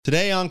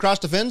Today on Cross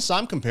Defense,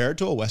 I'm compared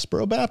to a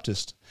Westboro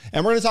Baptist.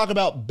 And we're going to talk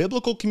about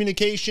biblical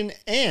communication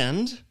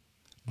and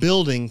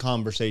building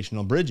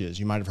conversational bridges.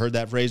 You might have heard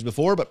that phrase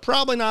before, but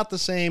probably not the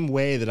same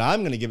way that I'm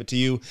going to give it to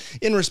you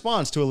in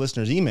response to a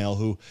listener's email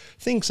who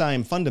thinks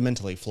I'm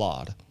fundamentally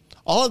flawed.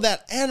 All of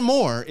that and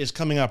more is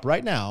coming up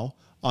right now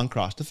on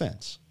Cross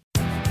Defense.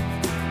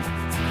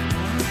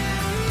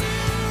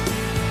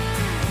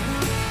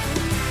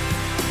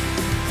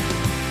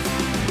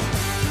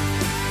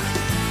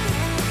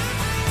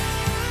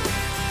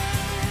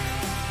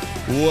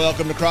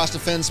 Welcome to Cross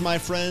Defense, my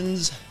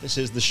friends. This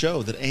is the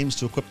show that aims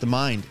to equip the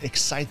mind,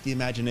 excite the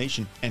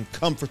imagination, and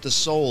comfort the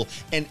soul,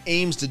 and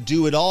aims to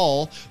do it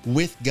all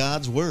with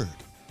God's Word,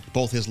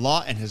 both His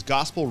law and His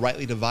gospel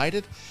rightly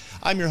divided.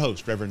 I'm your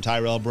host, Reverend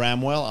Tyrell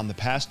Bramwell. I'm the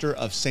pastor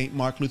of St.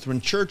 Mark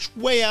Lutheran Church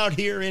way out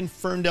here in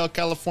Ferndale,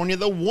 California,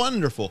 the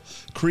wonderful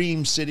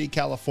Cream City,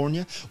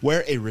 California,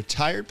 where a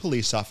retired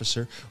police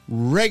officer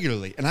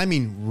regularly, and I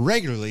mean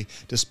regularly,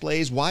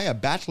 displays why a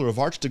Bachelor of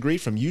Arts degree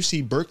from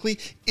UC Berkeley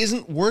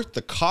isn't worth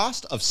the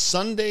cost of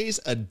Sunday's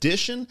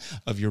edition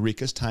of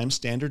Eureka's Times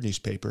Standard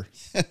newspaper.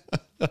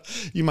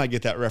 You might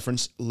get that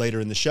reference later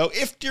in the show.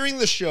 If during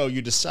the show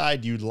you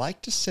decide you'd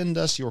like to send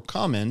us your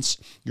comments,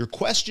 your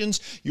questions,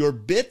 your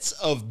bits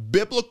of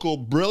biblical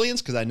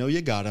brilliance, because I know you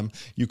got them,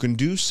 you can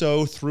do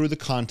so through the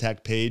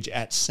contact page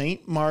at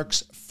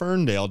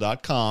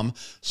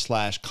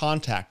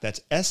stmarksferndale.com/contact.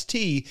 That's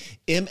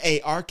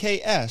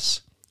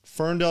STMARKS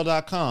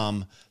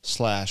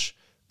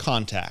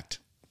ferndale.com/contact.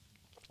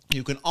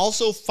 You can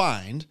also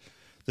find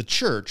the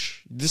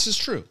church. This is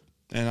true.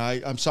 And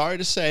I'm sorry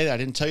to say that I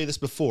didn't tell you this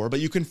before, but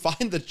you can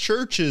find the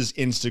church's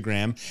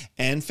Instagram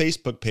and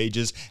Facebook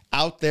pages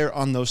out there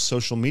on those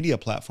social media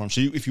platforms.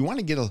 So if you want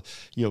to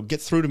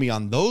get through to me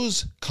on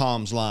those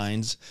comms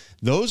lines,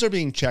 those are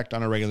being checked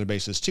on a regular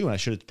basis too. And I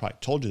should have probably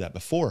told you that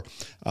before.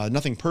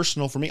 Nothing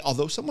personal for me,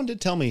 although someone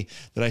did tell me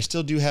that I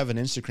still do have an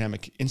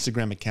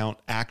Instagram account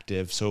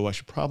active. So I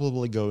should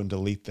probably go and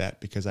delete that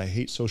because I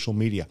hate social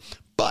media.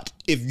 But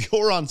if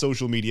you're on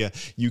social media,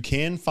 you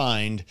can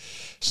find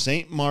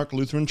St. Mark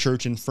Lutheran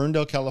Church in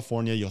Ferndale,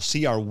 California. You'll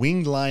see our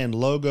winged lion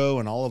logo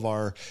and all of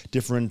our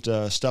different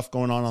stuff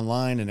going on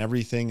online and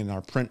everything, and our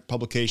print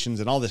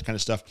publications and all this kind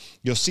of stuff.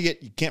 You'll see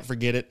it. You can't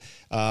forget it.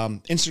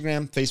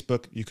 Instagram,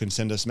 Facebook, you can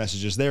send us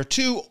messages there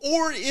too.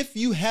 Or if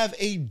you have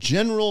a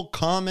general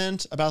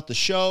comment about the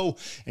show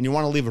and you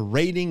want to leave a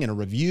rating and a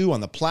review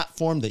on the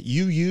platform that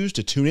you use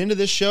to tune into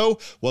this show,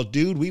 well,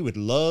 dude, we would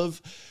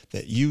love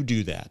that you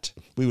do that.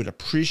 We would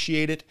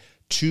appreciate it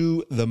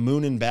to the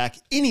moon and back.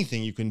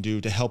 Anything you can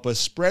do to help us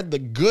spread the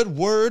good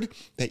word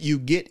that you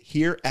get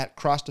here at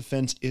Cross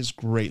Defense is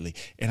greatly,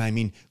 and I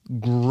mean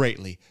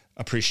greatly,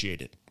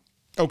 appreciated.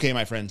 Okay,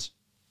 my friends.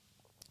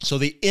 So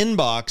the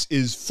inbox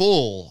is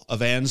full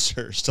of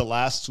answers to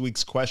last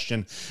week's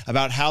question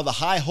about how the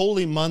high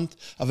holy month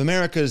of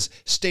America's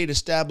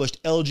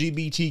state-established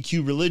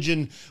LGBTQ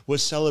religion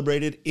was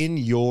celebrated in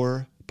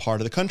your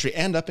part of the country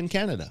and up in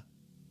Canada.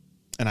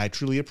 And I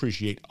truly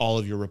appreciate all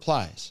of your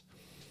replies.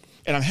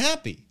 And I'm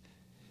happy,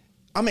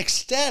 I'm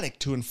ecstatic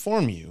to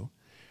inform you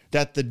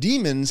that the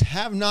demons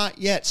have not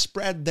yet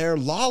spread their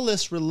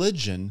lawless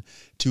religion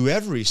to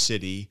every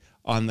city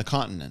on the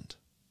continent.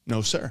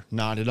 No, sir,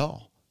 not at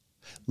all.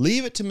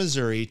 Leave it to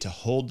Missouri to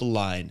hold the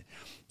line.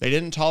 They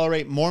didn't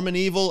tolerate Mormon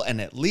evil, and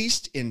at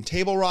least in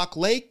Table Rock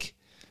Lake,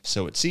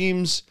 so it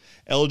seems,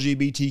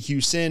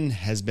 LGBTQ sin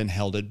has been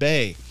held at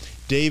bay.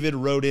 David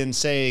wrote in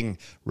saying,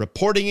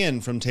 reporting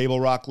in from Table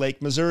Rock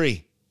Lake,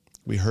 Missouri.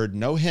 We heard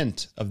no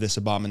hint of this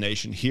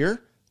abomination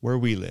here where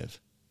we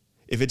live.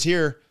 If it's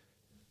here,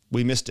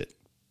 we missed it.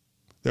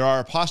 There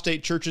are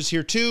apostate churches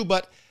here too,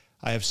 but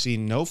I have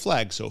seen no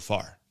flag so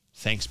far.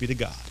 Thanks be to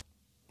God.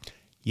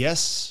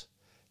 Yes,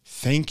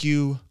 thank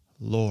you,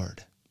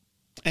 Lord.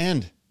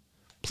 And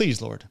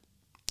please, Lord,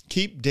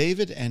 keep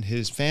David and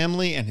his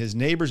family and his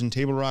neighbors in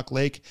Table Rock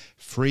Lake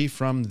free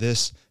from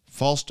this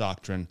false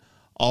doctrine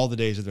all the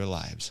days of their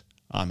lives.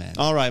 Amen.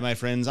 All right, my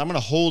friends, I'm going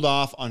to hold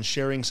off on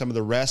sharing some of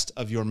the rest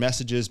of your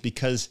messages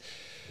because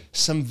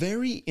some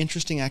very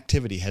interesting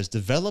activity has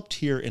developed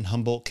here in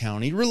Humboldt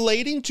County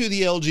relating to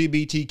the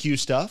LGBTQ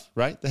stuff,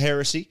 right? The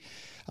heresy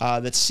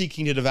that's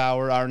seeking to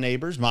devour our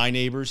neighbors, my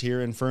neighbors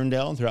here in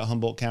Ferndale and throughout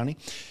Humboldt County.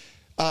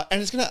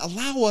 And it's going to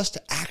allow us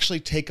to actually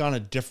take on a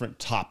different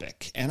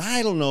topic. And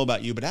I don't know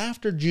about you, but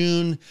after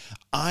June,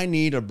 I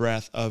need a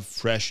breath of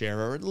fresh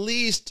air, or at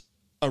least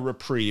a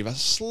reprieve, a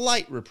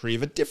slight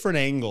reprieve, a different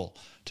angle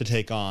to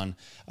take on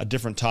a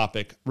different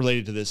topic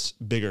related to this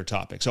bigger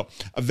topic. So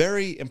a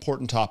very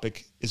important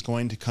topic is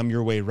going to come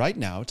your way right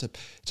now. It's a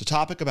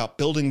topic about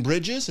building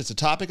bridges. It's a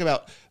topic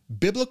about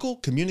biblical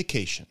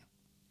communication.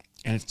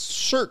 And it's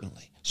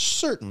certainly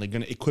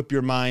going to equip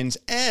your minds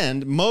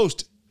and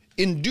most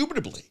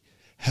indubitably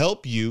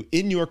help you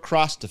in your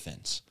cross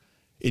defense,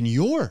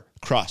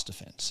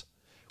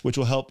 which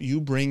will help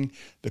you bring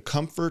the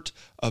comfort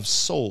of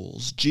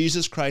souls,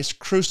 Jesus Christ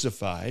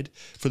crucified,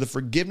 for the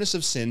forgiveness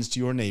of sins to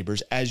your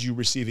neighbors as you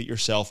receive it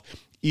yourself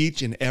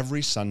each and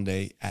every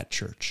Sunday at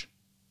church.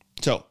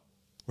 So,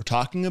 we're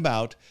talking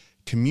about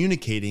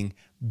communicating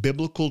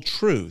biblical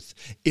truth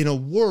in a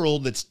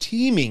world that's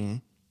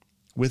teeming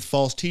with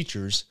false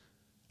teachers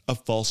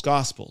of false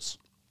gospels.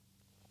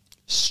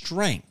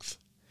 Strength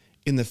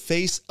in the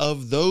face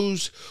of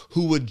those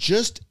who would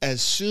just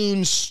as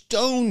soon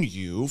stone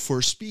you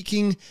for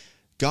speaking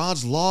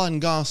God's law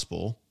and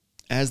gospel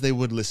as they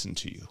would listen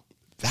to you.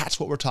 That's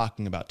what we're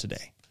talking about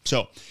today.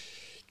 So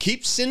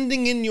keep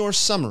sending in your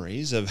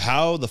summaries of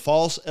how the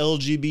false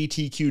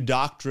LGBTQ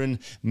doctrine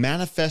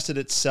manifested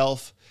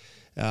itself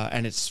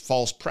and its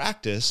false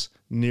practice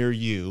near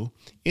you.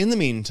 In the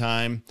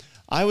meantime,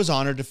 I was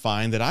honored to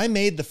find that I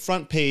made the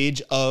front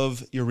page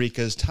of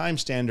Eureka's Time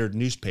Standard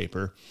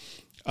newspaper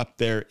up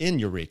there in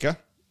Eureka.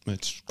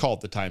 It's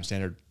called the Time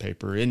Standard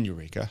paper in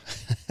Eureka.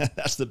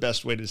 That's the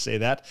best way to say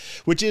that,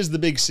 which is the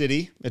big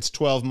city. It's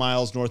 12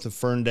 miles north of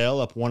Ferndale,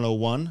 up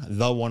 101,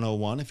 the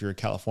 101 if you're a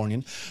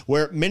Californian,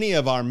 where many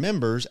of our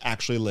members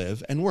actually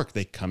live and work.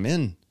 They come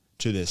in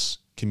to this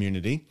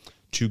community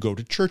to go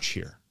to church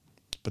here,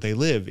 but they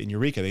live in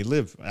Eureka. They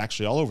live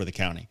actually all over the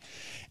county.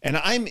 And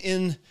I'm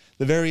in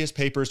the various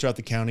papers throughout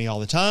the county all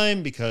the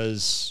time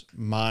because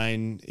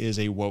mine is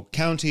a woke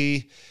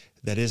county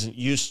that isn't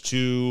used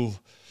to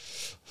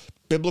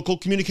biblical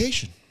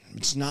communication.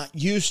 It's not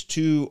used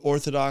to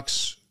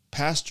Orthodox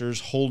pastors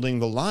holding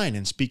the line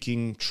and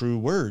speaking true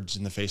words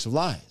in the face of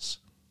lies.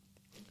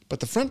 But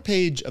the front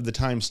page of the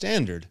Time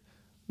Standard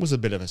was a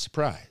bit of a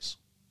surprise.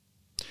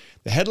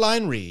 The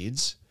headline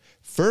reads,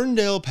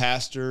 "Ferndale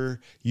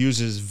pastor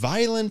uses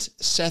violent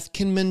Seth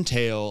Kinman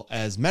tale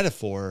as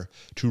metaphor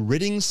to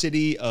ridding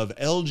city of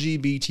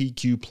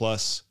LGBTQ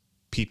plus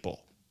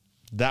people."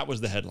 That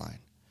was the headline.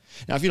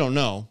 Now, if you don't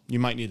know, you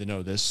might need to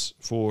know this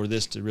for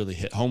this to really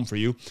hit home for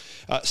you.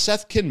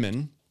 Seth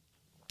Kinman,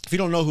 if you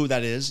don't know who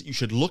that is, you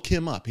should look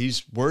him up.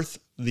 He's worth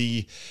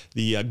the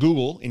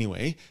Google,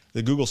 anyway,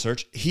 the Google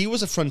search. He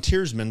was a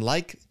frontiersman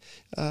like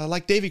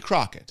Davy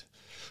Crockett,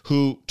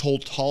 who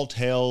told tall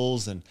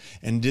tales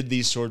and did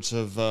these sorts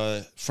of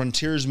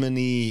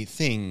frontiersman-y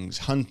things,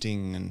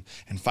 hunting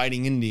and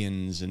fighting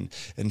Indians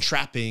and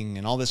trapping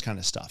and all this kind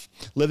of stuff,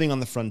 living on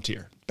the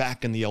frontier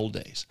back in the old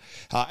days.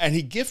 And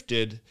he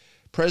gifted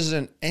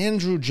President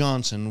Andrew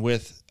Johnson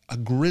with a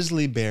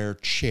grizzly bear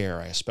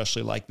chair. I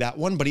especially like that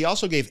one. But he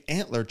also gave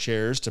antler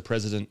chairs to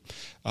President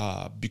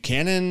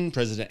Buchanan,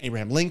 President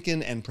Abraham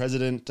Lincoln, and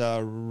President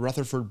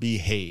Rutherford B.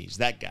 Hayes,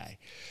 that guy.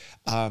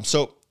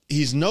 So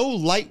he's no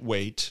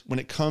lightweight when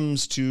it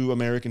comes to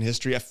American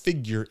history, a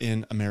figure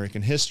in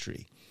American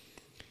history.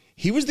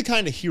 He was the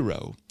kind of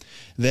hero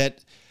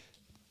that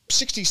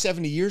 60,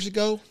 70 years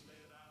ago,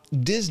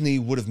 Disney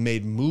would have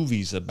made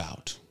movies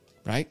about,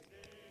 right?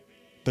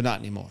 But not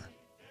anymore.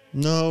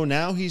 No,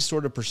 now he's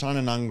sort of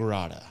persona non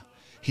grata.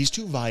 He's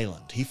too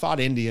violent. He fought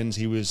Indians.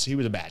 He was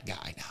a bad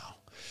guy now.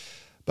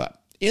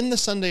 But in the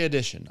Sunday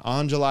edition,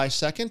 on July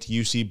 2nd,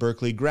 UC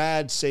Berkeley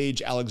grad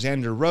Sage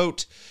Alexander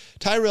wrote,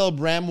 Tyrell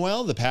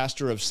Bramwell, the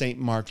pastor of St.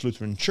 Mark's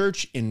Lutheran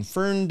Church in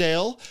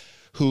Ferndale,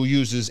 who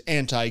uses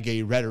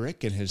anti-gay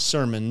rhetoric in his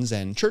sermons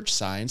and church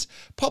signs,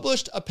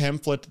 published a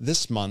pamphlet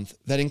this month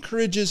that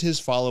encourages his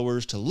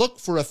followers to look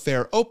for a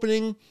fair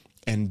opening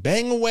and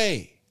bang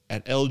away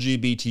at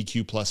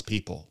LGBTQ plus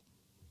people.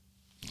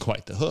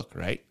 Quite the hook,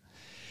 right?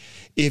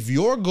 If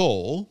your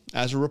goal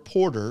as a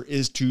reporter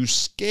is to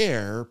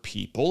scare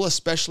people,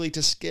 especially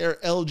to scare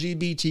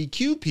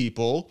LGBTQ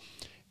people,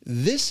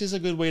 this is a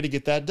good way to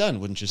get that done,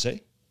 wouldn't you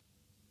say?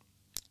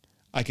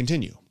 I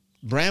continue.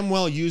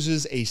 Bramwell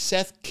uses a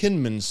Seth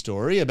Kinman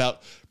story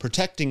about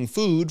protecting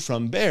food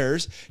from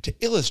bears to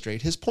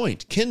illustrate his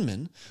point.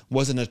 Kinman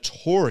was a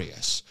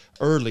notorious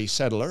early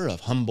settler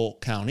of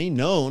Humboldt County,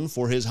 known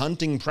for his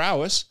hunting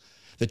prowess,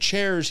 the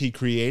chairs he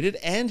created,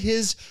 and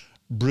his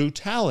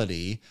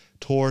brutality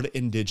toward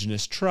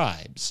indigenous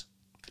tribes.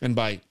 And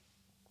by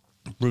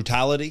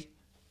brutality,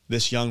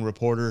 this young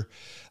reporter,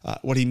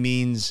 what he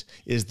means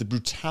is the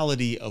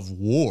brutality of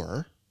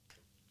war,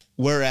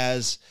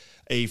 whereas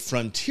a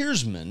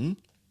frontiersman,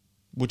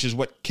 which is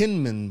what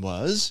Kinman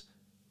was,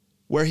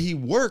 where he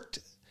worked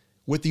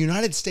with the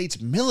United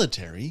States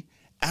military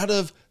out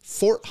of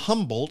Fort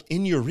Humboldt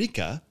in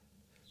Eureka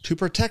to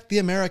protect the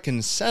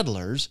American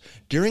settlers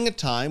during a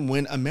time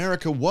when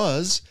America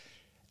was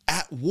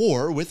at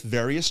war with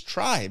various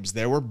tribes.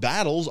 There were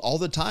battles all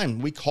the time.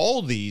 We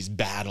call these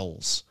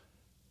battles.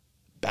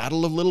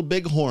 Battle of Little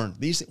Bighorn.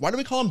 Why do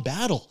we call them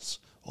battles?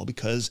 Well,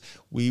 because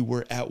we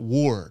were at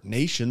war.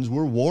 Nations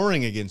were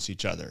warring against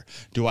each other.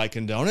 Do I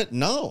condone it?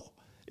 No.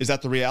 Is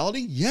that the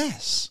reality?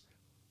 Yes.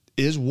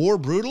 Is war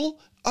brutal?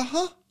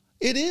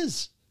 It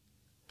is.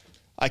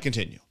 I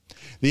continue.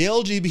 The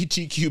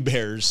LGBTQ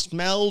bears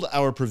smelled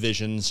our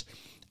provisions,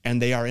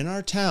 and they are in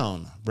our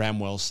town,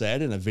 Bramwell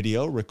said in a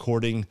video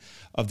recording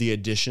of the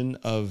edition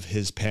of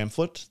his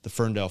pamphlet, The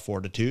Ferndale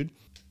Fortitude.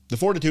 The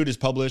Fortitude is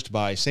published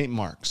by St.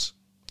 Mark's.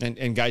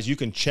 And guys, you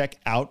can check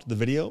out the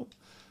video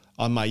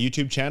on my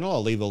YouTube channel.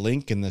 I'll leave a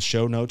link in the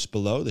show notes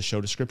below, the show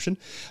description.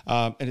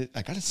 I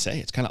got to say,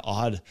 it's kind of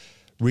odd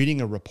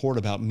reading a report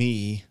about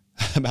me,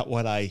 about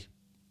what I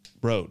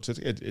roads.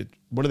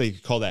 What do they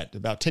call that?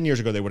 About 10 years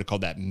ago, they would have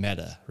called that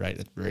meta, right?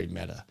 That's very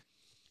meta.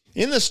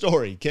 In the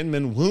story,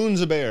 Kinman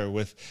wounds a bear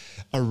with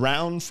a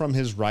round from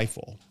his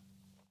rifle.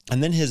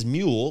 And then his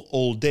mule,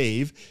 Old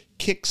Dave,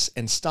 kicks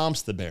and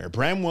stomps the bear.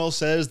 Bramwell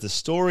says the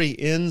story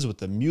ends with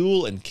the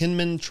mule and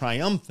Kinman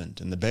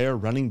triumphant and the bear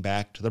running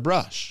back to the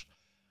brush.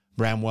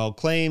 Bramwell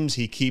claims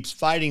he keeps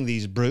fighting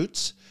these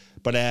brutes,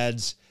 but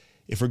adds,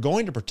 if we're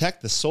going to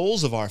protect the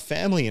souls of our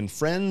family and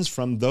friends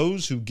from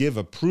those who give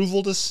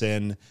approval to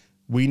sin,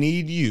 we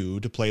need you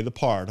to play the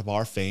part of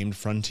our famed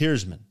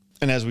frontiersman.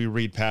 And as we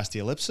read past the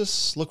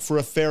ellipsis, look for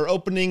a fair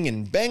opening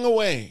and bang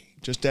away,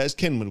 just as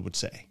Kinman would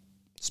say.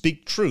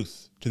 Speak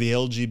truth to the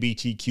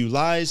LGBTQ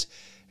lies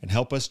and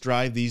help us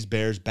drive these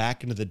bears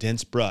back into the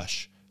dense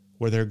brush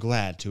where they're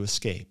glad to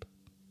escape,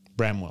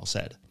 Bramwell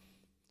said.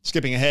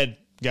 Skipping ahead,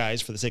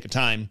 guys, for the sake of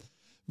time,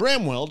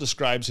 Bramwell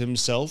describes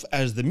himself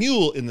as the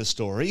mule in the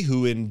story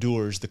who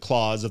endures the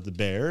claws of the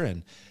bear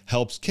and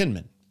helps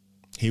Kinman.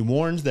 He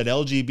warns that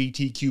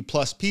LGBTQ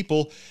plus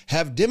people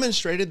have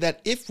demonstrated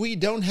that if we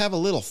don't have a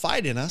little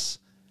fight in us,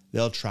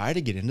 they'll try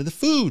to get into the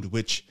food,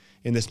 which,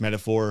 in this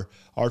metaphor,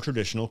 are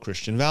traditional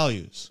Christian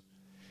values.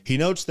 He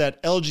notes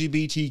that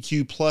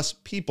LGBTQ plus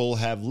people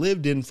have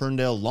lived in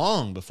Ferndale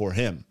long before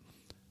him.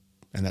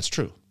 And that's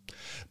true.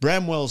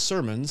 Bramwell's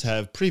sermons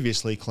have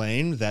previously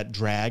claimed that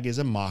drag is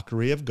a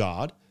mockery of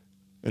God,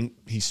 and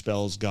he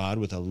spells God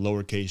with a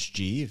lowercase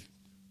g, if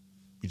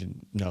you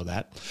didn't know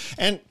that,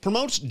 and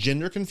promotes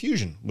gender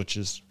confusion, which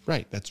is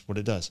right, that's what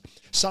it does.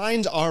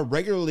 Signs are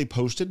regularly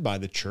posted by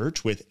the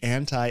church with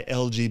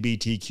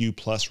anti-LGBTQ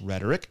plus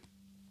rhetoric,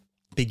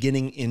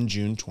 beginning in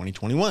June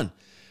 2021.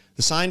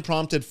 The sign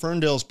prompted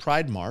Ferndale's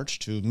Pride March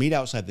to meet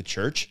outside the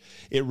church.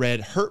 It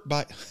read,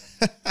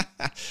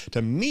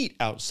 to meet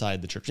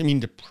outside the church.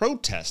 To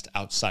protest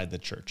outside the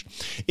church.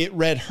 It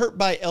read, hurt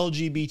by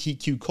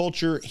LGBTQ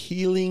culture,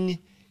 healing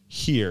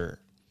here.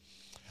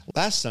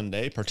 Last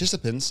Sunday,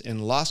 participants in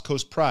Lost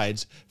Coast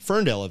Pride's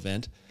Ferndale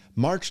event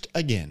marched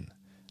again.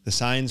 The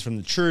signs from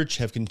the church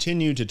have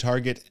continued to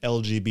target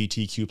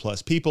LGBTQ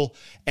plus people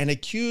and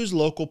accuse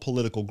local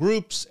political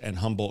groups and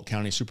Humboldt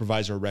County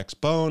Supervisor Rex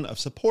Bone of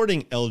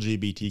supporting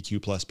LGBTQ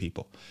plus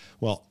people.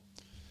 Well,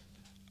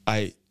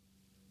 I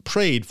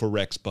prayed for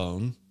Rex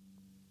Bone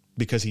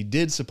because he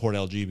did support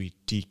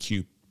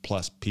LGBTQ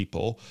plus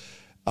people.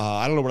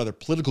 I don't know what other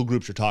political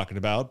groups you're talking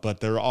about, but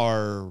there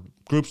are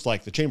groups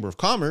like the Chamber of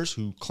Commerce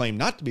who claim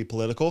not to be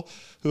political,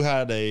 who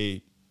had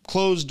a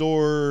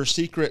closed-door,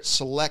 secret,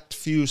 select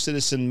few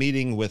citizen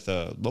meeting with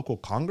a local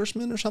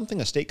congressman or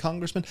something, a state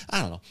congressman.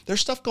 I don't know.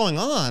 There's stuff going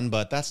on,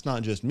 but that's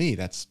not just me.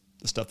 That's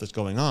the stuff that's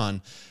going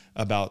on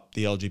about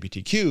the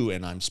LGBTQ,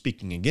 and I'm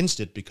speaking against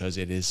it because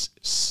it is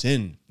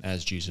sin,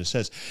 as Jesus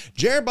says.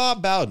 Jer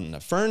Bob Bowden, a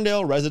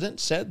Ferndale resident,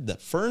 said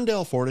that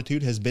Ferndale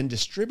Fortitude has been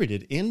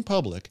distributed in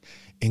public,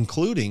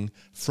 including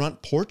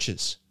front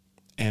porches,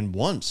 and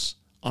once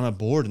on a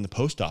board in the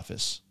post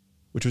office,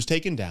 which was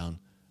taken down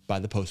by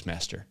the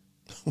postmaster.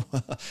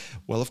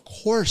 Well, of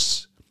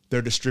course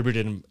they're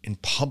distributed in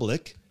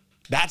public.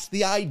 That's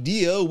the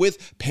idea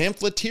with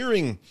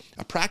pamphleteering,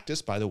 a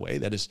practice, by the way,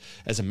 that is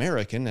as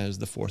American as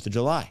the 4th of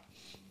July.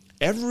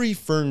 Every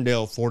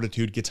Ferndale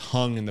Fortitude gets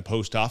hung in the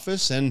post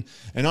office and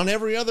on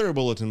every other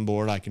bulletin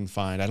board I can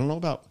find. I don't know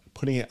about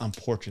putting it on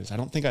porches. I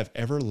don't think I've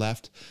ever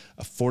left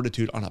a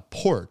Fortitude on a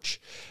porch,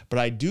 but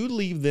I do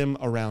leave them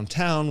around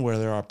town where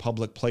there are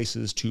public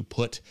places to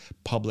put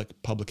public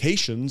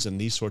publications and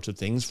these sorts of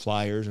things,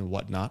 flyers and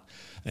whatnot,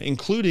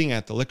 including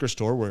at the liquor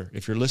store where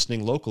if you're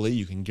listening locally,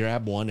 you can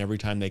grab one every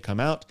time they come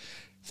out.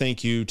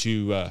 Thank you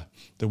to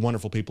the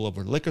wonderful people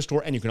over at the liquor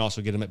store, and you can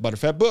also get them at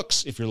Butterfat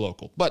Books if you're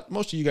local. But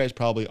most of you guys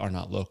probably are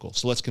not local,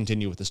 so let's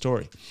continue with the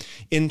story.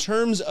 In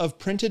terms of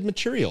printed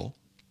material,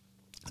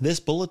 this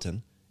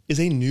bulletin is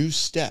a new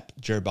step,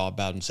 Jared Bob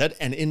Bowden said,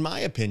 and in my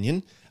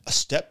opinion, a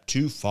step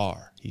too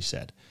far, he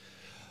said.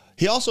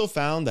 He also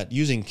found that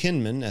using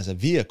Kinman as a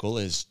vehicle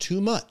is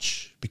too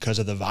much because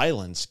of the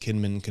violence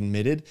Kinman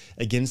committed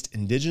against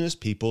indigenous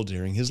people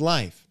during his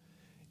life.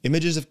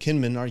 Images of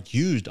Kinman are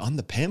used on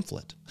the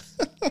pamphlet.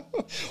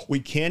 We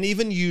can't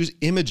even use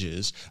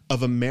images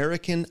of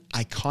American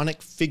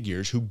iconic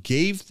figures who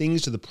gave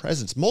things to the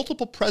presidents,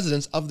 multiple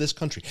presidents of this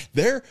country.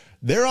 They're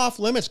off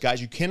limits,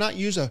 guys. You cannot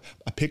use a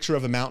picture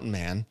of a mountain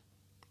man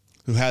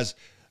who has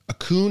a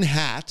coon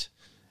hat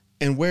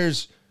and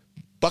wears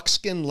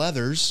buckskin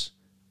leathers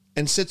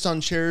and sits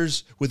on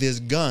chairs with his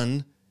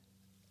gun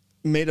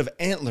made of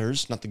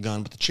antlers, not the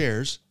gun, but the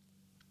chairs.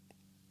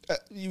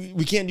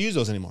 We can't use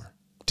those anymore.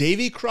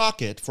 Davy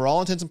Crockett, for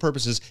all intents and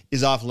purposes,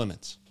 is off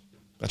limits.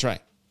 That's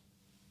right.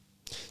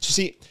 So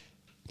see,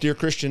 dear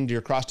Christian,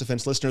 dear Cross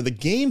Defense listener, the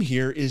game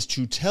here is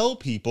to tell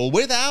people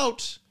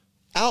without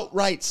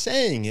outright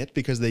saying it,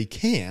 because they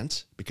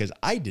can't, because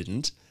I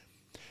didn't,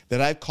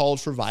 that I've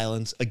called for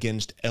violence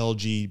against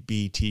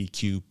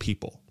LGBTQ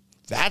people.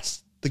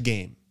 That's the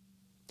game.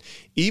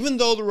 Even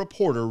though the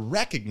reporter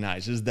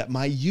recognizes that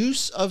my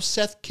use of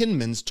Seth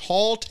Kinman's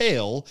tall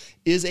tale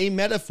is a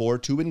metaphor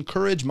to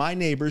encourage my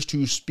neighbors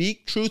to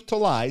speak truth to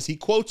lies, he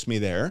quotes me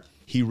there.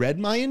 he read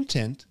my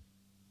intent,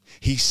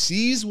 he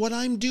sees what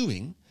I'm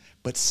doing,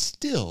 but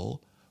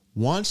still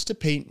wants to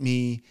paint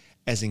me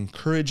as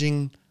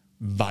encouraging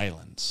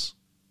violence.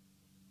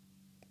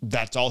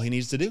 That's all he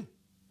needs to do.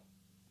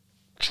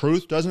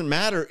 Truth doesn't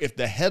matter if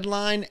the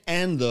headline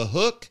and the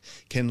hook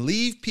can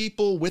leave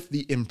people with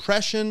the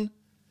impression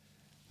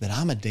that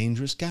I'm a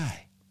dangerous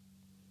guy.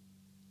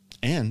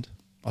 And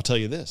I'll tell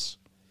you this,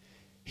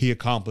 he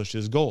accomplished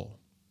his goal.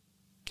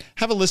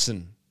 Have a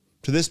listen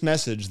to this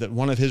message that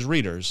one of his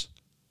readers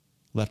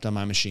left on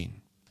my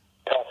machine.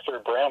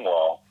 Pastor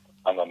Bramwell,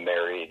 I'm a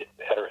married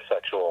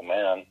heterosexual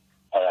man,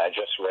 and I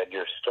just read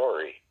your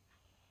story.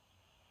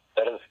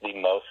 That is the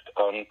most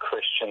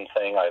unchristian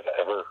thing I've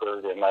ever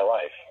heard in my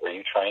life. Are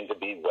you trying to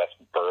be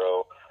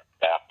Westboro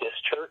Baptist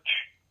Church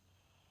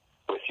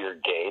with your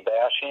gay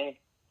bashing?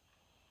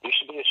 You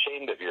should be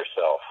ashamed of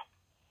yourself.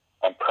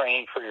 I'm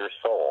praying for your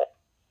soul.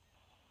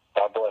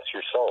 God bless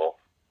your soul.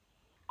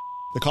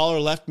 The caller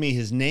left me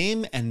his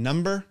name and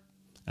number,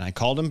 and I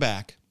called him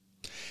back.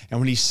 And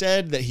when he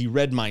said that he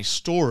read my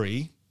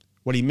story,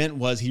 what he meant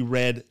was he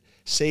read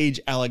Sage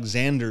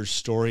Alexander's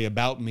story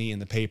about me in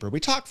the paper. We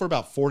talked for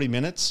about 40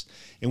 minutes,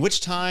 in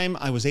which time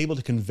I was able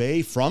to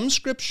convey from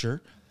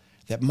Scripture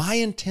that my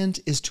intent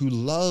is to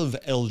love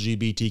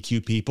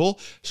LGBTQ people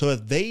so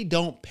that they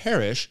don't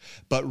perish,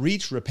 but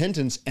reach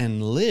repentance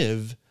and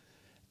live,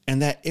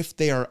 and that if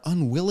they are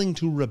unwilling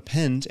to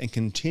repent and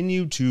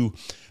continue to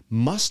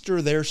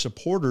muster their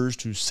supporters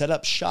to set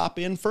up shop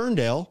in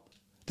Ferndale,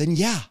 then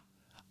yeah,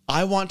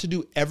 I want to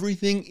do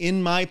everything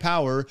in my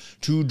power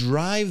to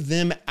drive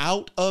them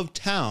out of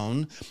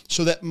town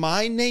so that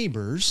my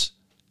neighbors,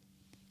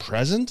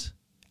 present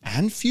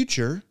and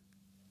future,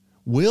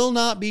 will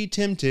not be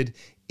tempted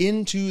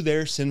into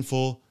their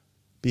sinful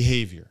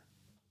behavior.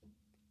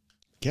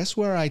 Guess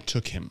where I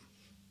took him?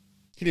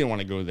 He didn't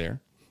want to go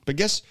there. But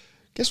guess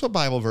what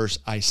Bible verse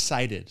I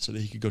cited so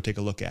that he could go take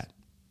a look at?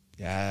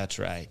 Yeah, that's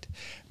right.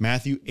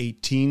 Matthew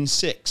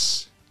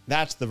 18:6.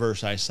 That's the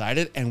verse I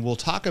cited, and we'll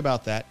talk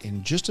about that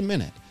in just a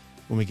minute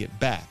when we get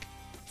back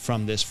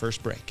from this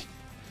first break.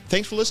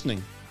 Thanks for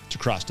listening to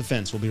Cross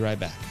Defense. We'll be right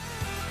back.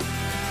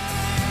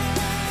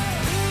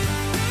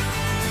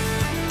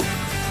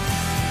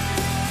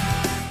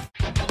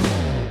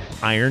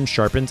 Iron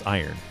sharpens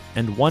iron,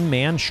 and one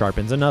man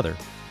sharpens another.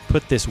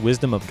 Put this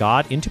wisdom of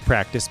God into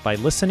practice by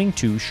listening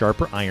to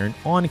Sharper Iron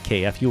on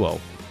KFUO.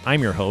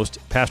 I'm your host,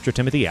 Pastor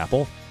Timothy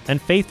Apple, and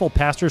faithful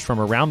pastors from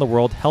around the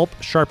world help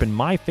sharpen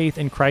my faith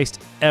in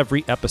Christ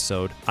every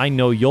episode. I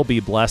know you'll be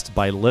blessed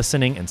by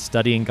listening and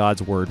studying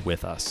God's Word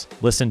with us.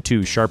 Listen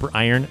to Sharper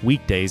Iron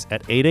weekdays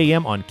at 8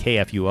 a.m. on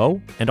KFUO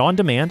and on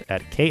demand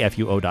at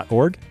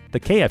kfuo.org, the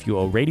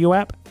KFUO radio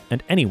app,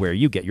 and anywhere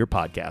you get your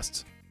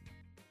podcasts.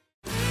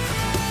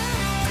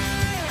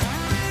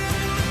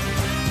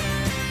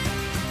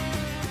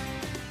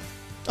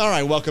 All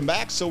right, welcome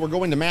back. So we're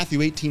going to Matthew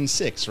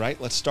 18:6,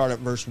 right? Let's start at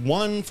verse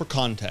 1 for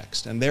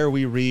context. And there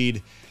we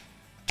read,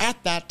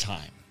 "At that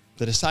time,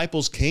 the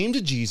disciples came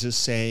to Jesus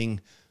saying,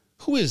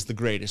 'Who is the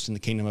greatest in the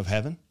kingdom of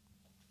heaven?'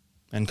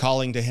 And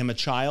calling to him a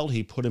child,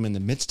 he put him in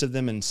the midst of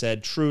them and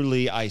said,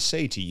 'Truly I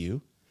say to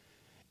you,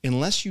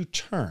 unless you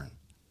turn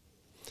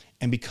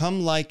and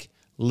become like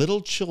little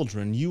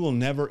children, you will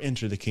never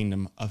enter the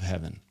kingdom of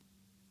heaven.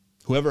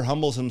 Whoever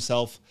humbles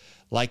himself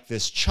like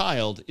this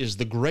child is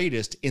the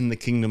greatest in the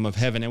kingdom of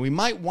heaven.'" And we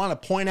might want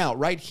to point out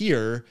right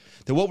here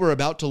that what we're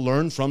about to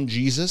learn from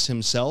Jesus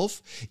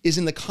himself is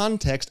in the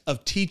context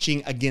of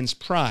teaching against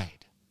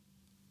pride.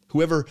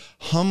 Whoever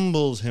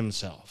humbles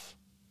himself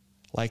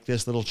like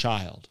this little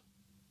child.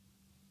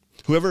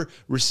 Whoever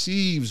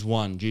receives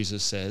one,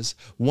 Jesus says,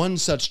 one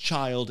such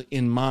child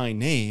in my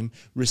name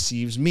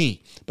receives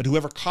me. But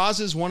whoever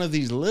causes one of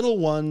these little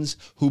ones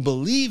who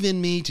believe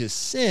in me to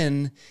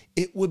sin,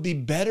 it would be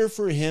better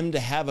for him to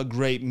have a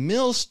great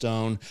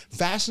millstone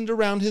fastened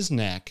around his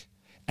neck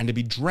and to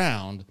be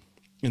drowned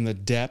in the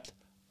depth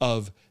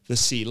of the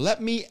sea.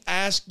 Let me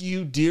ask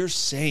you, dear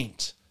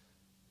saint,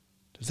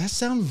 does that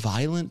sound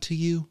violent to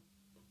you?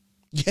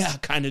 Yeah,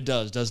 kind of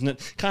does, doesn't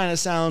it? Kind of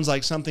sounds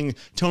like something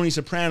Tony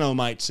Soprano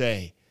might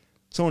say.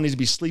 Someone needs to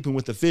be sleeping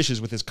with the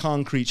fishes with his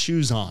concrete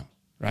shoes on,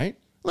 right?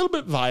 A little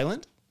bit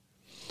violent.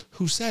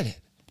 Who said it?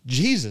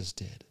 Jesus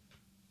did.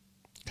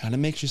 Kind of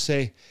makes you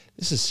say,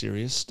 this is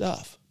serious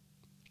stuff.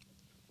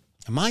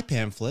 And my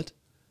pamphlet,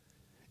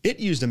 it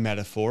used a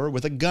metaphor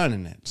with a gun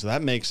in it. So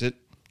that makes it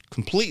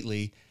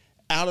completely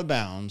out of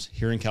bounds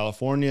here in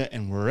California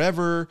and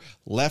wherever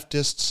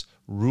leftists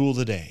rule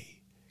the day.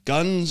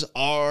 Guns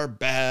are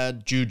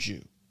bad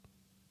juju.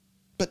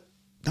 But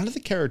none of the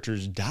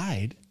characters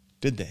died,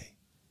 did they?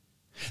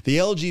 The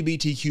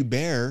LGBTQ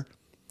bear,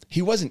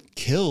 he wasn't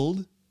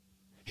killed.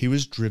 He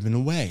was driven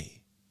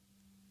away.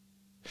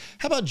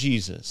 How about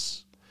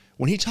Jesus?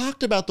 When he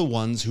talked about the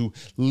ones who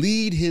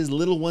lead his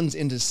little ones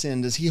into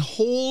sin, does he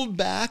hold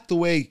back the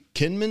way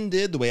Kinman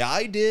did, the way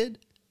I did,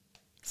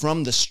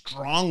 from the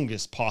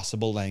strongest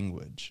possible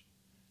language?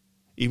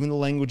 Even the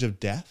language of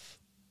death?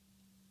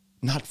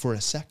 Not for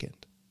a second.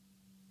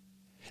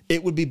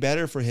 It would be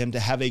better for him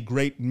to have a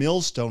great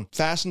millstone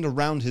fastened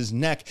around his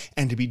neck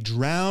and to be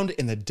drowned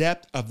in the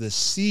depth of the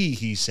sea,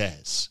 he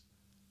says.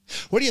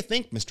 What do you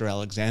think, Mr.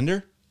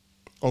 Alexander?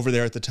 Over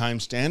there at the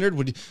Times Standard,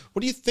 what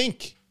do you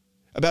think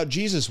about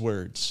Jesus'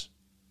 words?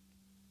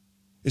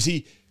 Is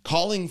he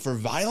calling for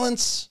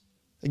violence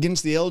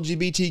against the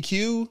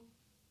LGBTQ?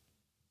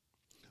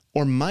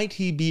 Or might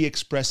he be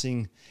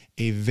expressing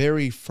a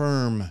very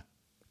firm,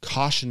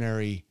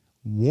 cautionary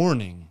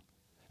warning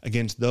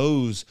against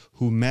those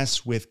who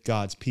mess with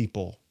God's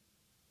people,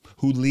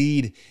 who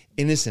lead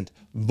innocent,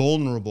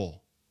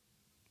 vulnerable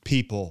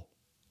people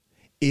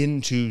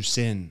into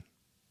sin,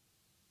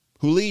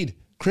 who lead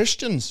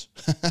Christians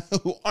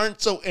who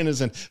aren't so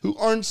innocent, who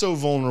aren't so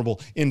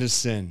vulnerable into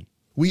sin?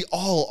 We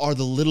all are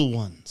the little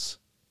ones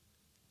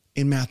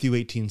in Matthew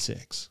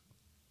 18:6.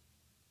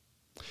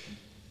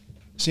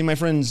 See, my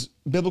friends,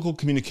 biblical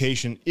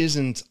communication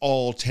isn't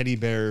all teddy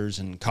bears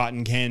and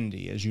cotton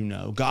candy, as you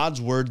know. God's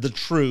word, the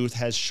truth,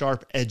 has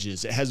sharp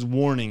edges. It has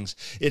warnings.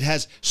 It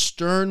has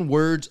stern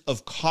words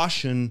of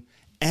caution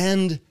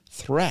and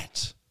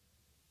threat.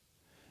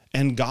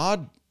 And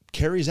God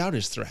carries out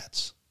his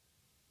threats.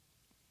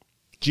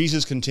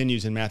 Jesus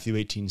continues in Matthew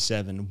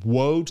 18:7,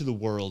 "Woe to the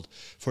world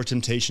for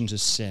temptation to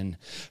sin.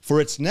 For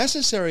it's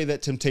necessary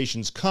that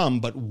temptations come,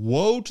 but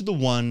woe to the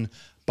one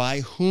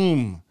by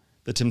whom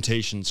the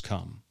temptations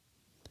come.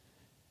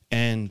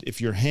 And if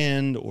your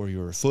hand or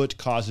your foot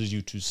causes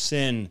you to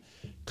sin,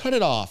 cut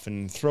it off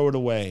and throw it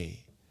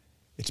away.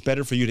 It's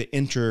better for you to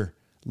enter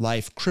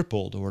life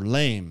crippled or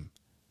lame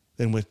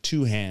than with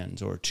 2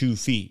 hands or 2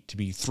 feet to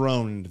be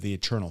thrown into the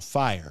eternal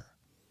fire.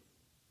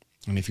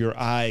 And if your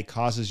eye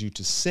causes you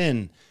to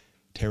sin,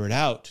 tear it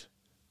out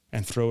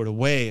and throw it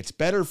away. It's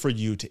better for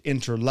you to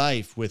enter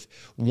life with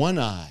 1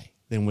 eye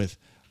than with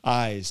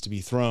eyes to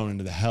be thrown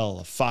into the hell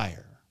of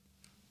fire."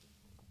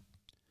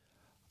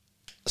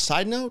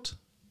 Side note,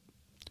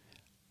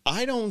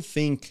 I don't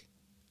think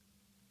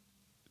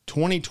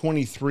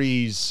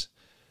 2023's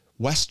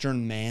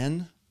Western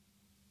man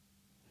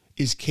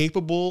is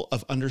capable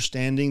of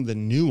understanding the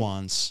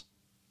nuance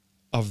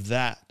of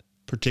that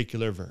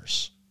particular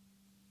verse.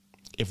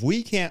 If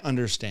we can't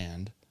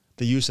understand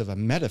the use of a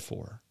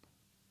metaphor,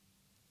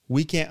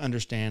 we can't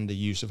understand the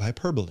use of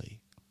hyperbole,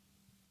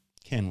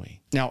 can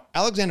we? Now,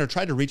 Alexander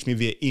tried to reach me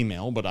via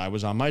email, but I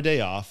was on my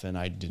day off and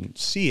I didn't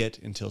see it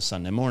until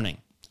Sunday morning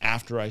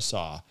after I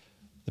saw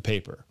the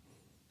paper.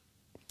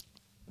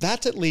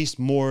 That's at least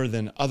more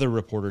than other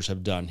reporters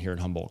have done here in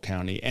Humboldt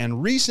County.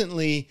 And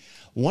recently,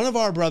 one of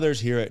our brothers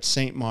here at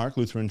St. Mark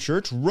Lutheran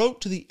Church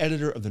wrote to the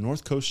editor of the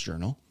North Coast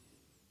Journal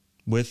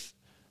with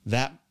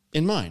that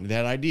in mind,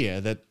 that idea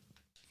that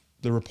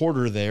the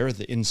reporter there at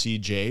the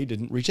NCJ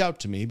didn't reach out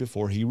to me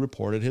before he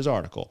reported his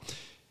article.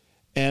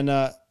 And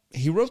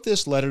he wrote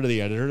this letter to the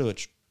editor,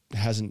 which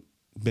hasn't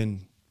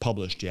been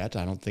published yet.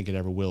 I don't think it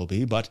ever will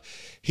be. But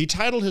he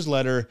titled his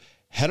letter,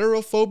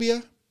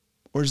 "Heterophobia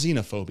or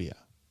Xenophobia?"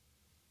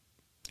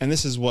 And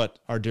this is what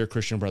our dear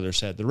Christian brother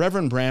said. "The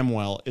Reverend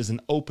Bramwell is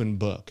an open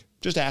book.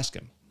 Just ask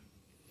him.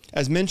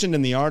 As mentioned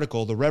in the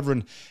article, the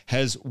Reverend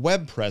has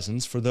web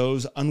presence for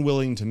those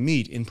unwilling to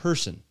meet in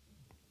person.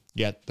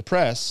 Yet the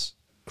press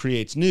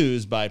creates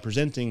news by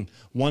presenting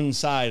one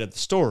side of the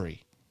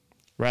story,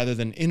 rather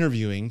than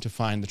interviewing to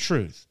find the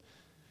truth.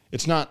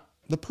 It's not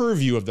the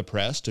purview of the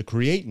press to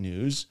create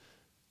news,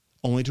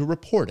 only to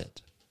report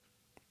it.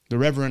 The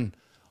Reverend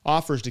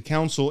offers to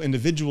counsel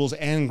individuals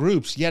and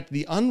groups, yet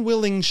the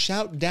unwilling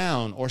shout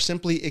down or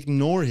simply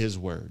ignore his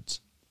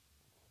words.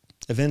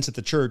 Events at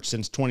the church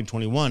since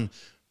 2021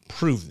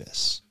 prove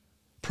this.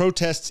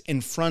 Protests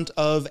in front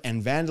of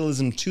and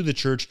vandalism to the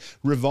church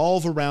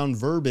revolve around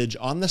verbiage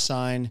on the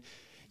sign,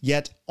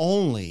 yet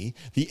only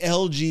the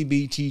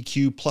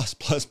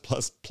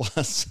LGBTQ+++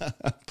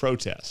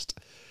 protest.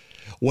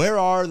 Where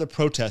are the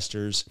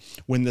protesters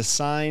when the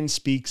sign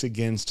speaks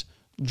against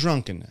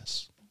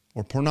drunkenness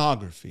or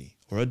pornography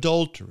or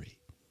adultery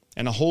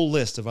and a whole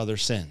list of other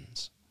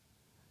sins?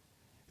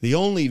 The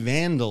only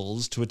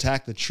vandals to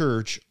attack the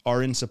church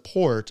are in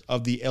support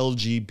of the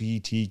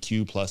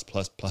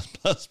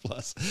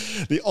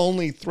LGBTQ+++++. The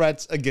only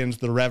threats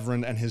against the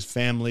Reverend and his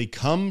family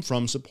come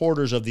from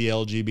supporters of the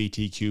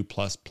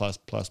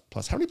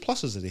LGBTQ++++. How many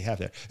pluses does he have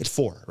there? It's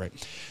 4, right?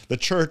 The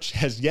church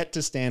has yet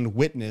to stand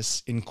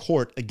witness in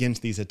court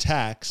against these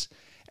attacks,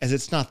 as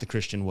it's not the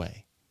Christian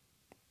way.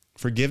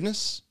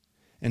 Forgiveness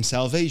and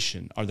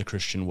salvation are the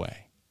Christian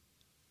way.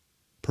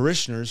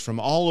 Parishioners from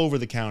all over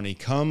the county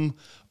come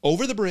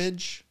over the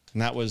bridge, and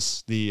that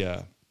was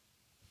the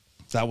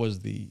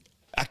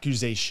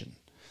accusation.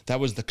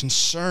 That was the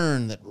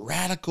concern that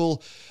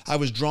I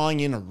was drawing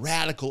in a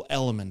radical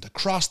element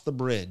across the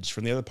bridge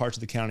from the other parts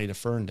of the county to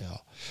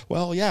Ferndale.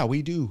 Well, yeah,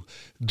 we do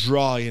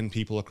draw in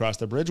people across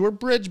the bridge. We're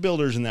bridge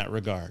builders in that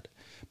regard.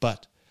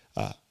 But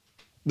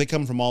they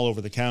come from all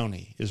over the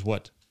county, is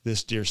what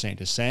this dear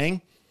saint is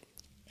saying.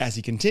 As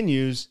he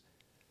continues,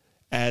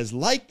 as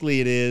likely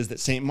it is that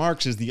St.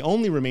 Mark's is the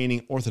only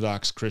remaining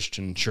Orthodox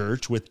Christian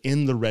church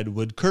within the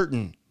Redwood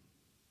Curtain.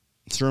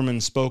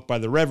 Sermons spoke by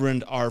the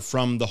Reverend are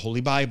from the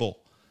Holy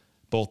Bible,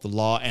 both the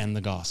law and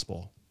the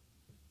gospel.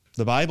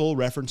 The Bible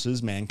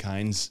references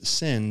mankind's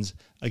sins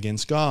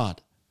against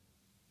God.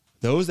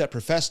 Those that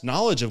profess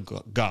knowledge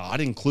of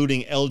God,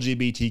 including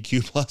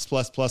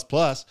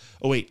LGBTQ++++,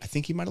 oh wait, I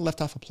think he might have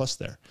left off a plus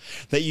there,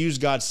 that use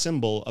God's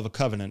symbol of a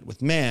covenant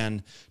with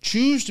man,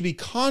 choose to be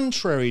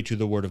contrary to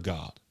the word of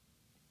God,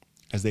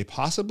 as they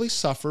possibly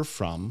suffer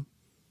from,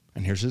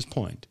 and here's his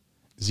point,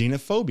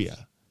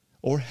 xenophobia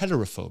or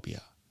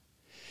heterophobia.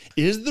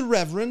 Is the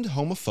reverend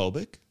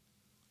homophobic,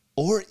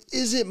 or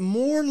is it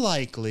more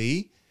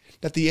likely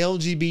that the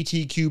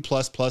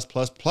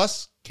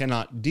LGBTQ++++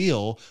 cannot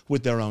deal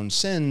with their own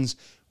sins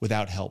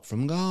without help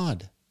from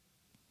God?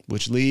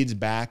 Which leads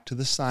back to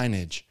the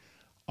signage,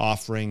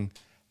 offering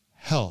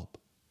help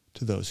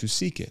to those who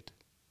seek it.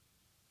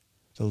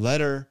 The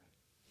letter,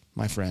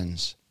 my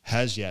friends,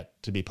 has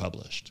yet to be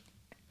published.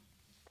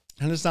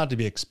 And it's not to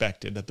be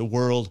expected that the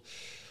world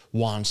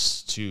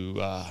wants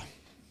to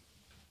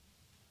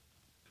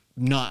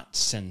not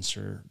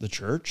censor the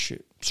church.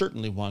 It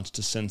certainly wants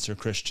to censor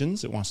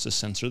Christians. It wants to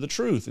censor the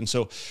truth. And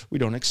so we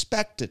don't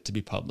expect it to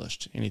be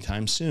published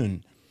anytime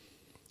soon.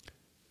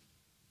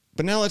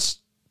 But now let's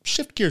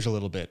shift gears a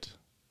little bit.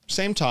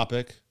 Same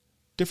topic,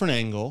 different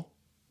angle,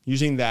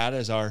 using that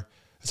as our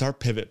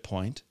pivot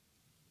point.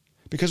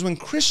 Because when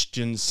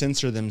Christians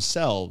censor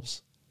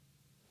themselves,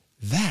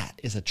 that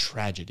is a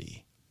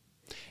tragedy.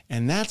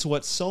 And that's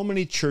what so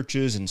many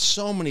churches and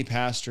so many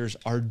pastors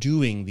are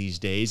doing these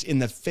days in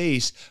the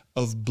face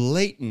of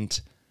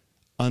blatant,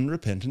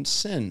 unrepentant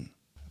sin.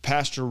 A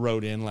pastor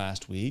wrote in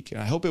last week, and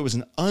I hope it was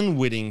an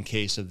unwitting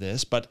case of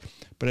this, but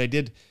I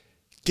did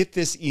get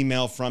this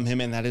email from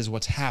him, and that is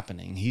what's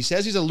happening. He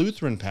says he's a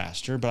Lutheran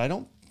pastor, but I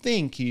don't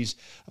think he's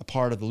a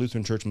part of the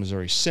Lutheran Church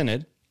Missouri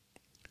Synod.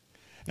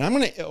 And I'm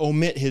going to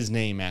omit his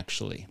name,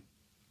 actually.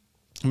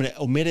 I'm going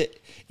to omit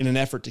it in an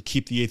effort to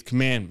keep the eighth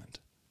commandment.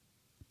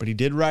 But he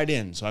did write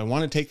in, so I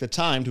want to take the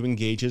time to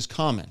engage his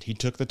comment. He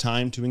took the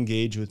time to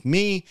engage with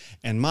me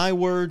and my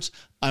words.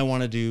 I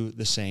want to do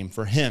the same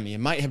for him. You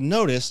might have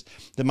noticed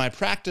that my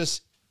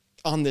practice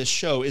on this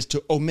show is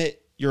to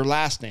omit your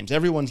last names,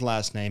 everyone's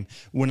last name,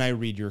 when I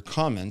read your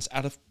comments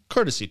out of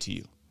courtesy to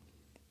you.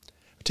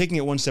 Taking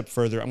it one step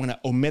further, I'm going to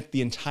omit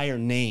the entire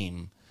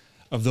name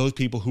of those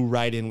people who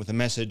write in with a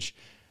message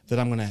that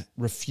I'm going to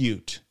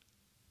refute.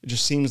 It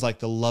just seems like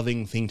the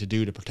loving thing to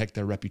do to protect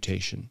their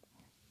reputation.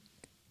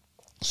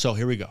 So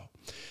here we go.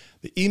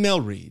 The email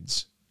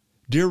reads,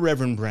 Dear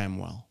Reverend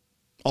Bramwell,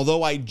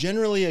 although I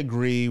generally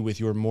agree with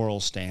your moral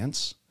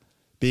stance,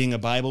 being a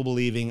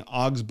Bible-believing,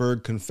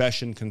 Augsburg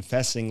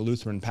confessing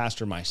Lutheran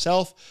pastor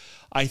myself,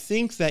 I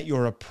think that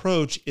your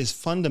approach is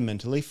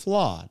fundamentally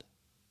flawed.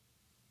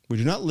 We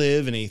do not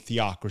live in a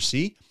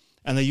theocracy,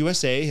 and the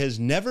USA has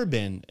never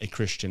been a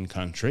Christian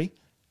country,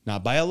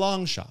 not by a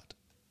long shot.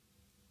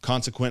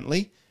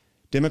 Consequently,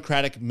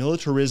 democratic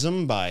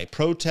militarism by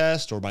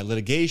protest or by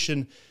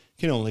litigation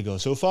can only go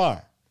so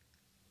far.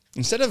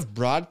 Instead of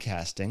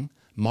broadcasting,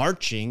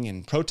 marching,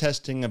 and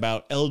protesting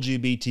about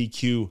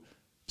LGBTQ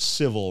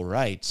civil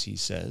rights, he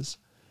says,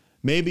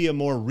 maybe a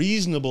more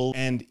reasonable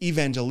and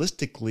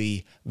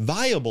evangelistically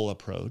viable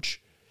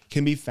approach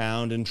can be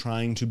found in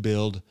trying to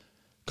build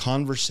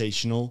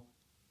conversational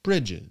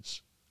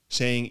bridges.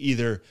 Saying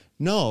either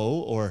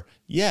no or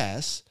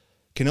yes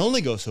can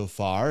only go so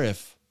far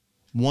if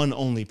one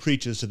only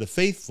preaches to the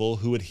faithful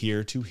who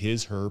adhere to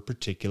his/her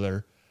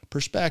particular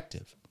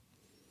perspective.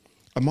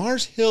 A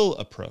Mars Hill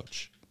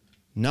approach,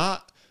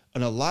 not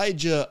an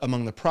Elijah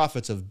among the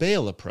prophets of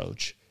Baal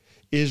approach,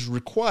 is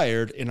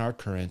required in our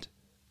current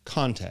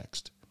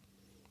context.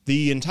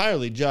 The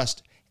entirely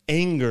just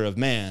anger of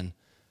man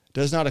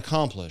does not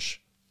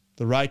accomplish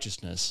the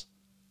righteousness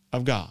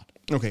of God.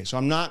 Okay, so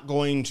I'm not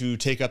going to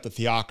take up the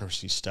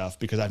theocracy stuff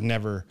because I've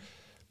never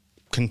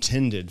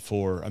contended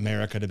for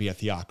America to be a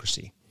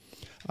theocracy.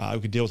 We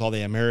could deal with all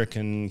the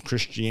American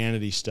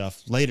Christianity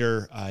stuff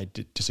later. I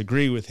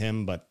disagree with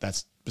him, but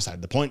that's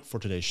beside the point for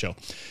today's show.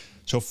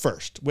 So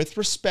first, with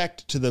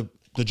respect to the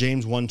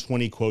James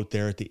 1:20 quote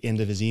there at the end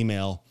of his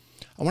email,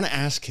 I want to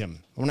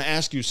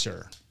ask you,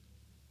 sir,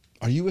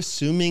 are you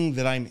assuming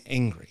that I'm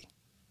angry?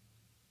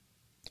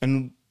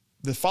 And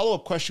the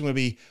follow-up question would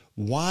be,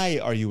 why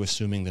are you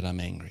assuming that I'm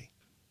angry?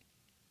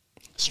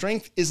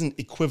 Strength isn't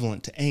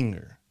equivalent to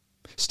anger.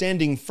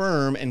 Standing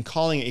firm and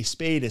calling a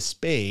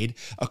spade,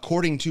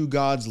 according to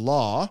God's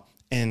law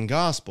and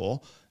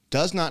gospel,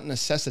 does not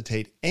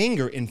necessitate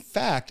anger. In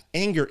fact,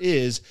 anger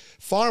is,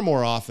 far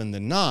more often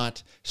than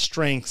not,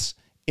 strength's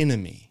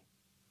enemy,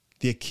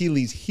 the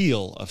Achilles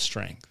heel of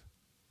strength.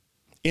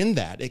 In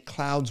that, it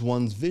clouds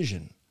one's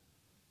vision.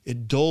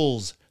 It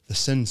dulls the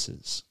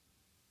senses.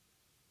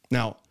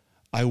 Now,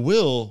 I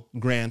will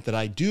grant that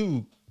I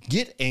do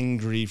get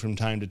angry from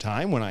time to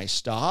time when I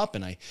stop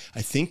and I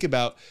think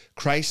about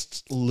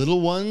Christ's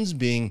little ones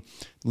being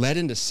led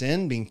into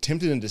sin, being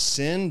tempted into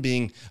sin,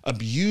 being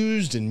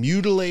abused and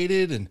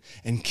mutilated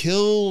and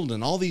killed,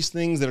 and all these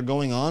things that are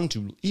going on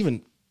to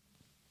even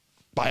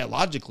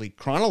biologically,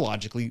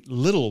 chronologically,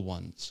 little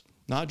ones.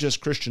 not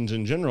just Christians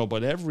in general,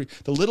 but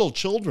the little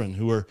children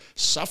who are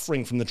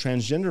suffering from the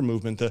transgender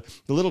movement, the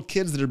little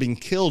kids that are being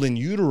killed in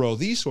utero,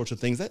 these sorts of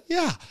things. That,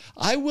 yeah,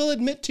 I will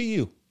admit to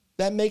you,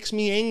 that makes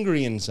me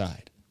angry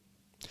inside.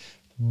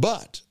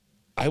 But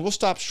I will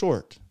stop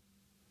short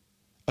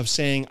of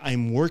saying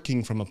I'm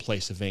working from a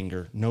place of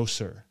anger. No,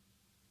 sir.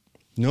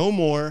 No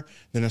more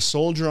than a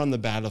soldier on the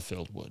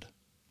battlefield would.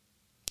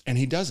 And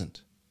he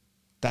doesn't.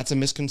 That's a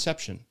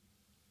misconception.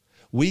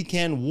 We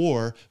can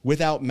war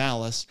without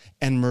malice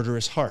and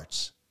murderous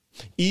hearts,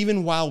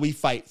 even while we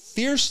fight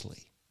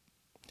fiercely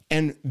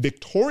and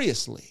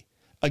victoriously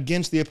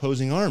against the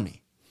opposing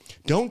army.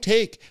 Don't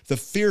take the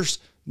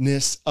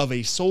fierceness of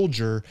a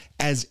soldier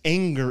as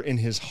anger in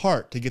his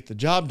heart to get the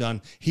job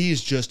done.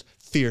 He's just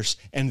fierce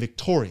and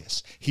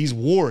victorious. He's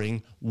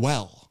warring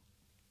well.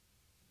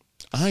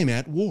 I'm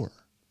at war,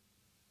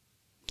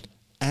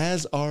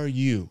 as are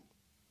you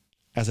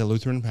as a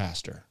Lutheran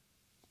pastor.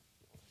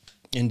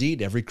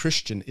 Indeed, every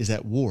Christian is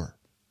at war.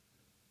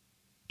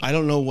 I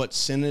don't know what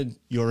synod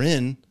you're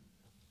in,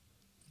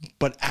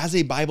 but as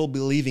a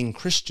Bible-believing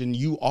Christian,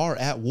 you are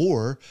at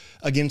war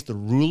against the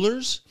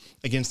rulers,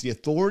 against the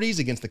authorities,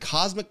 against the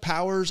cosmic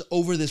powers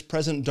over this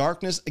present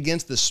darkness,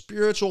 against the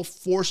spiritual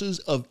forces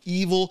of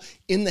evil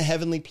in the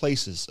heavenly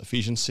places,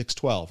 Ephesians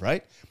 6:12,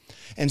 right?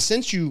 And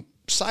since you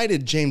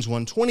cited James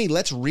 1:20,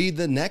 let's read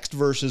the next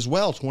verse as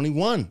well,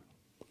 21.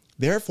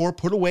 Therefore,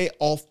 put away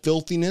all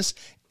filthiness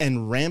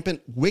and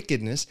rampant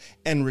wickedness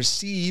and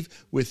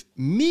receive with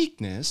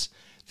meekness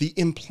the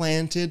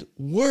implanted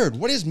word.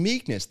 What is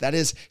meekness? That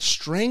is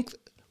strength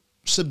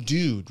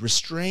subdued,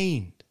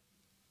 restrained,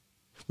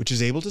 which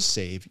is able to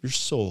save your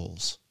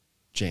souls,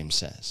 James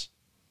says.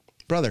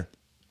 Brother,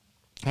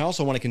 I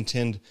also want to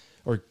contend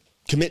or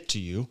commit to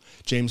you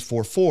James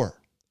 4:4.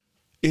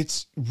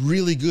 It's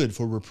really good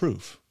for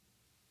reproof.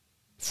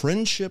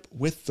 Friendship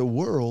with the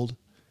world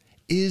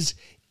is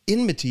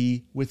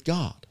enmity with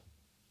God.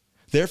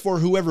 Therefore,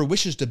 whoever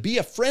wishes to be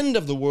a friend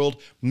of the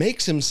world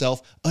makes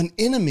himself an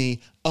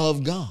enemy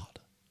of God.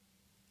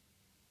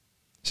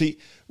 See,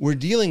 we're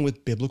dealing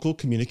with biblical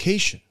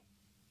communication.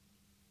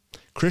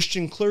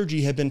 Christian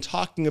clergy have been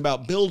talking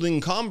about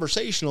building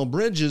conversational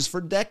bridges for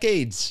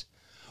decades,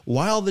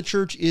 while the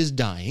church is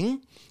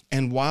dying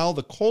and while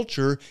the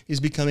culture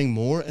is becoming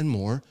more and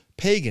more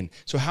pagan.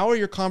 So how are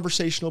your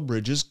conversational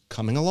bridges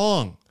coming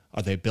along?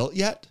 Are they built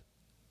yet?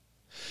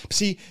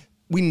 See,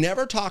 we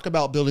never talk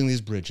about building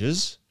these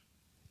bridges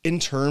in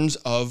terms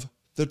of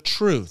the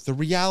truth, the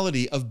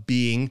reality of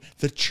being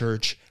the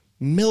church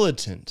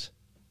militant,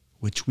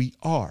 which we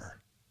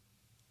are.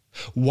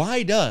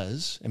 Why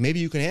does, and maybe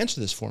you can answer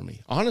this for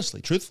me,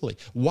 honestly, truthfully,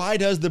 why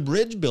does the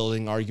bridge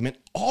building argument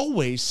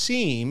always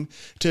seem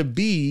to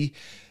be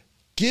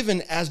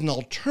given as an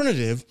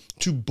alternative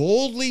to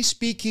boldly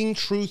speaking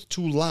truth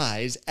to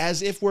lies,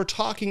 as if we're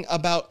talking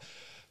about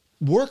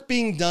work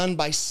being done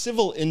by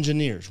civil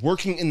engineers,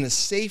 working in the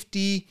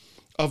safety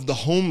of the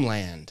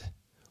homeland,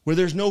 where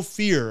there's no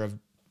fear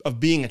of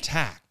being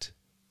attacked,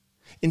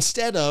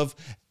 instead of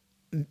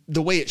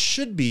the way it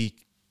should be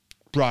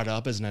brought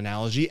up as an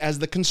analogy, as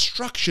the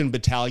construction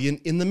battalion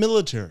in the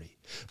military,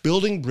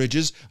 building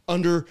bridges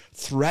under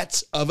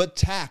threats of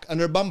attack,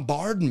 under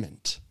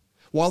bombardment,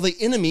 while the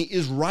enemy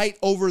is right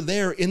over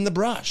there in the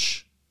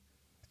brush.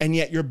 And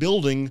yet you're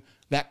building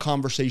that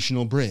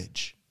conversational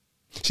bridge.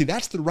 See,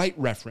 that's the right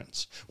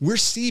reference. We're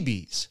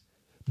Seabees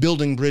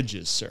building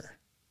bridges, sir.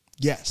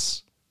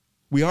 Yes,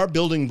 we are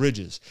building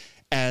bridges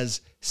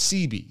as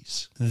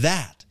Seabees.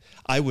 That,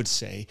 I would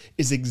say,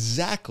 is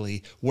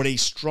exactly what a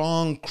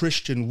strong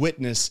Christian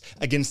witness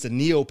against the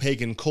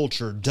neo-pagan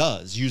culture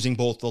does, using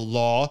both the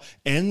law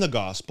and the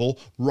gospel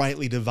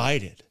rightly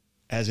divided,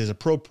 as is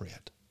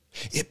appropriate.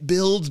 It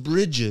builds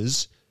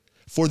bridges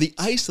for the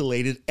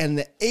isolated and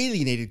the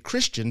alienated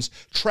Christians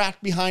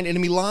trapped behind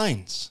enemy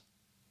lines.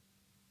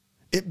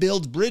 It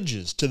builds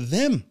bridges to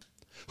them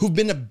who've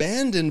been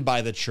abandoned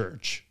by the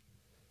church.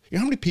 You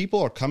know how many people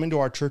are coming to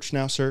our church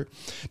now, sir?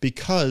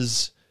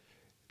 Because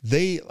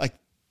they, like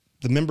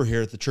the member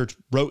here at the church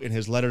wrote in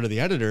his letter to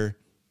the editor,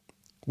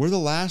 we're the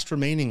last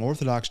remaining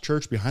Orthodox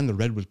church behind the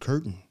redwood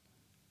curtain.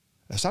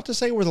 That's not to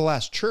say we're the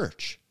last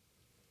church.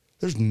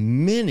 There's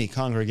many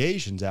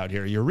congregations out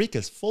here.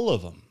 Eureka's full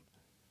of them.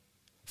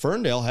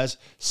 Ferndale has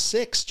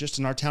 6 just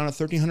in our town of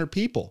 1,300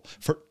 people.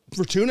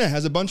 Fortuna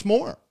has a bunch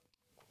more.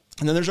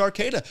 And then there's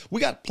Arcata.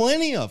 We got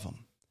plenty of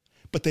them.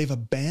 But they've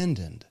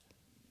abandoned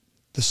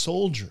the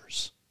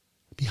soldiers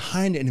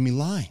behind enemy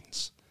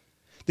lines.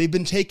 They've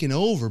been taken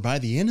over by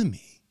the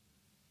enemy.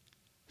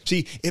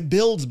 See, it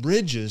builds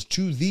bridges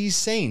to these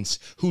saints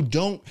who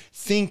don't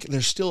think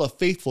there's still a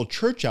faithful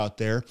church out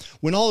there,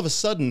 when all of a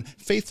sudden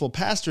faithful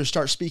pastors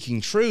start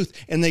speaking truth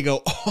and they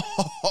go,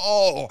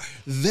 oh,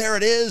 there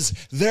it is.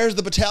 There's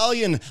the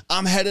battalion.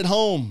 I'm headed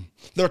home.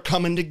 They're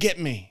coming to get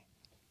me.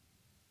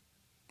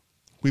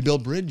 We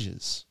build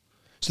bridges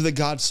so that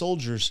God's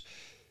soldiers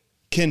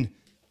can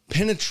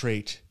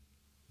penetrate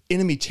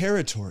enemy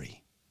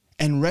territory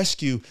and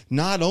rescue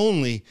not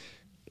only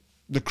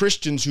the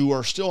Christians who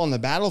are still on the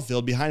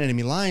battlefield behind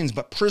enemy lines,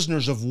 but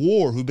prisoners of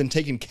war who've been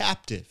taken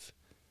captive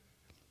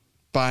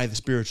by the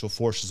spiritual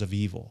forces of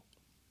evil.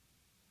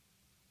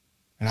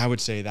 And I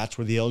would say that's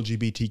where the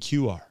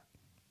LGBTQ are.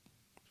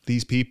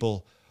 These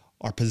people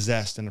are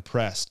possessed and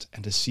oppressed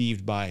and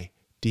deceived by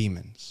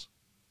demons.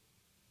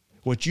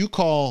 What you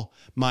call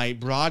my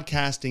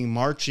broadcasting,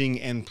 marching,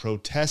 and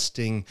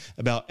protesting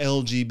about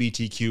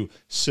LGBTQ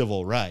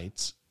civil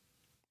rights,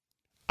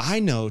 I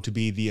know to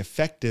be the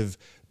effective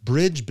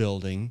bridge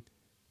building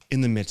in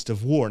the midst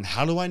of war. And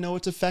how do I know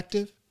it's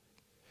effective?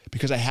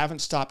 Because I haven't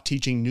stopped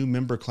teaching new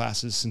member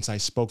classes since I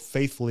spoke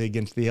faithfully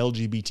against the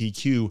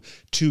LGBTQ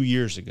 2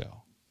 years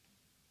ago.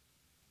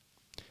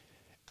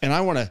 And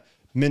I want to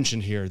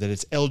mention here that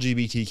it's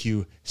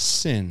LGBTQ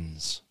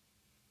sins.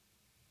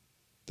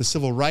 The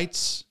civil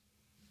rights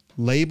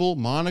label,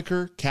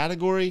 moniker,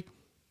 category,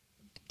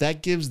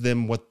 that gives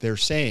them what they're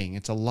saying.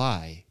 It's a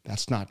lie.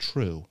 That's not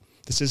true.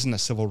 This isn't a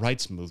civil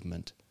rights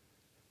movement.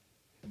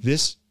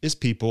 This is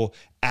people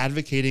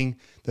advocating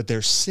that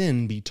their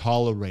sin be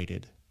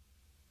tolerated.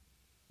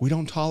 We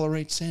don't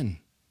tolerate sin.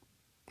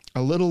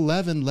 A little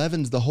leaven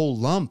leavens the whole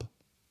lump.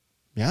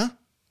 Yeah?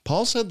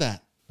 Paul said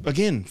that.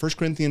 Again, 1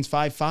 Corinthians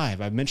 5:5.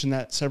 I've mentioned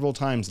that several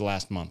times the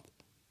last month.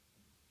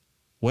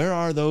 Where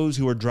are those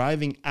who are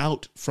driving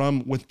out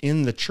from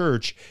within the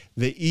church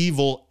the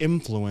evil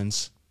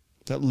influence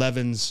that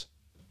leavens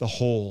the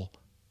whole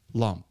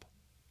lump?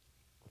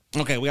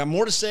 Okay, we got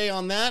more to say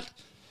on that.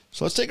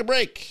 So let's take a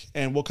break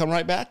and we'll come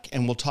right back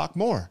and we'll talk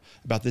more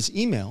about this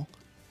email.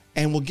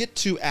 And we'll get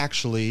to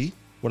actually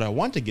what I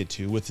want to get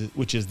to,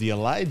 which is the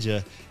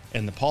Elijah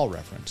and the Paul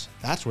reference.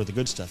 That's where the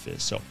good stuff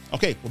is. So,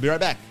 okay, we'll be right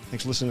back.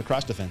 Thanks for listening to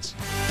Cross Defense.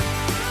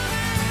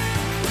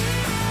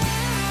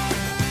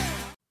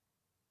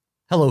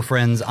 Hello,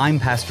 friends. I'm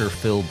Pastor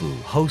Phil Boo,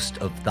 host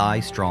of Thy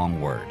Strong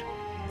Word.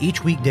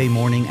 Each weekday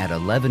morning at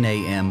 11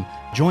 a.m.,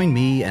 join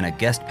me and a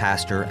guest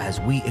pastor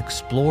as we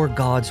explore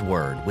God's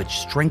Word, which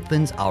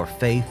strengthens our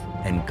faith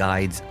and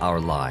guides our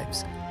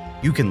lives.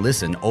 You can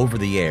listen over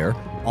the air,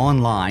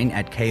 online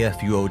at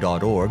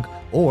kfuo.org,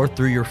 or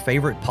through your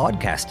favorite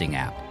podcasting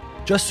app.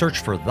 Just search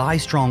for Thy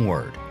Strong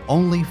Word,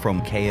 only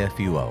from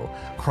KFUO.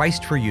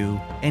 Christ for you,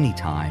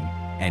 anytime,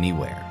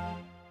 anywhere.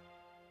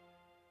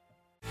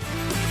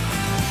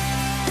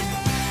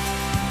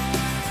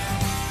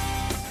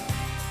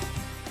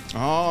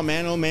 Oh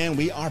man,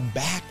 we are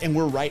back and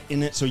we're right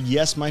in it. So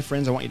yes, my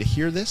friends, I want you to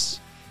hear this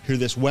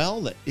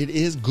well, that it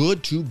is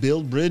good to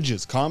build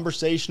bridges,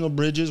 conversational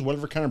bridges,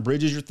 whatever kind of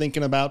bridges you're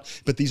thinking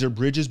about, but these are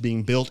bridges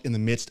being built in the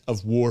midst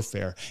of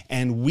warfare.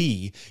 And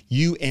we,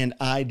 you and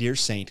I, dear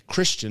saint,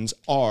 Christians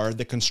are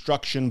the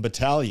construction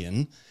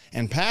battalion,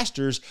 and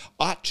pastors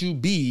ought to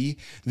be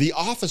the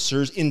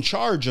officers in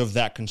charge of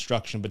that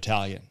construction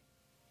battalion.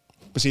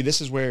 But see,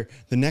 this is where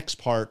the next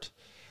part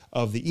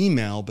of the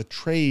email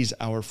betrays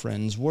our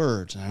friend's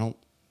words. And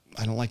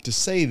I don't like to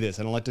say this.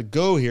 I don't like to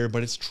go here,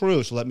 but it's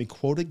true. So let me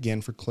quote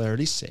again for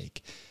clarity's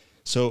sake.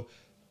 So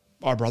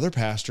our brother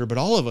pastor, but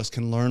all of us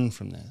can learn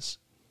from this.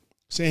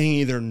 Saying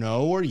either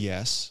no or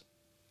yes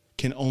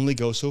can only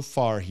go so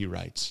far, he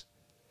writes,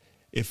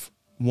 if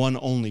one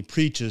only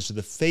preaches to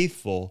the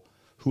faithful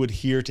who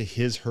adhere to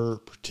her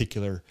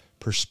particular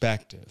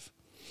perspective.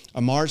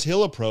 A Mars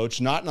Hill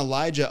approach, not an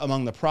Elijah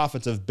among the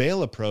prophets of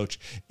Baal approach,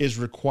 is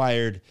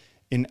required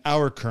in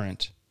our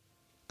current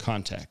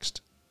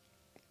context.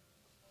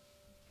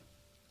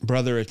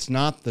 Brother, it's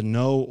not the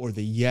no or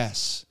the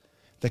yes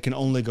that can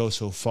only go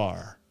so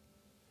far.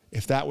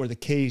 If that were the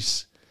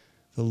case,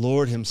 the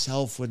Lord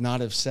himself would not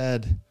have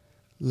said,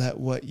 let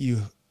what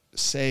you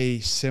say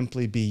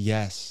simply be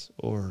yes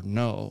or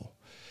no.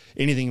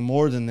 Anything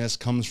more than this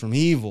comes from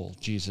evil,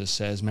 Jesus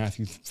says,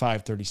 Matthew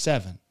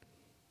 5:37.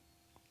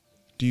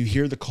 Do you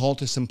hear the call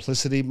to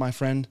simplicity, my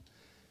friend?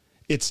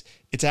 It's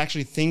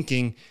actually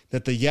thinking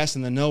that the yes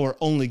and the no are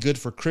only good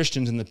for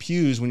Christians in the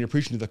pews when you're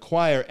preaching to the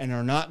choir and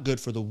are not good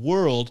for the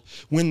world,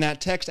 when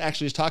that text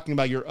actually is talking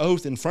about your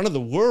oath in front of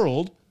the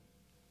world.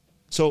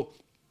 So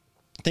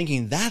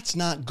thinking that's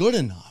not good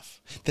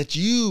enough, that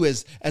you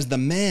as the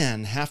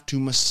man have to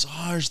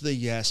massage the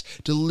yes,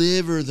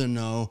 deliver the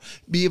no,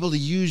 be able to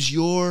use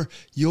your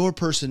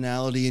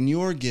personality and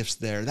your gifts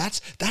there.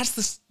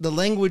 That's the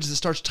language that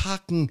starts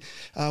talking,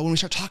 when we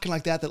start talking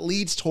like that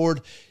leads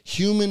toward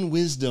human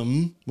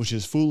wisdom, which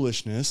is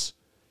foolishness,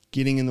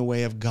 getting in the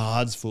way of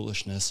God's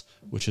foolishness,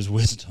 which is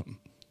wisdom.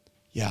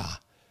 Yeah,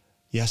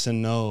 yes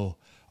and no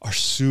are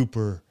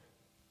super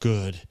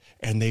good,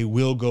 and they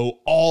will go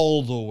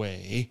all the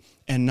way,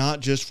 and not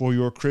just for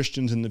your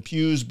Christians in the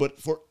pews, but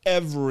for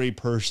every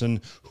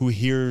person who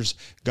hears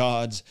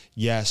God's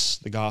yes,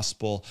 the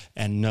gospel,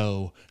 and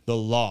no, the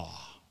law.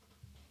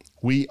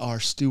 We are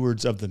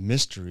stewards of the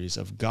mysteries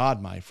of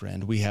God, my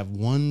friend. We have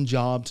one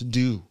job to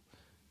do.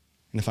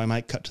 And if I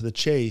might cut to the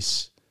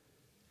chase,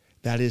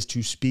 that is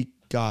to speak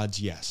God's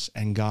yes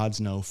and God's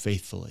no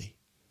faithfully.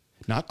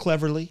 Not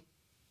cleverly,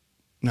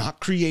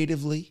 not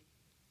creatively,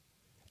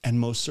 and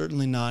most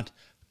certainly not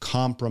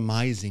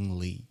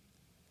compromisingly.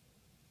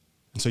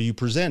 And so you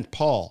present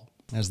Paul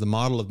as the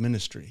model of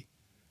ministry.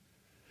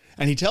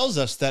 And he tells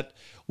us that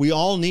we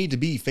all need to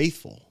be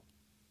faithful.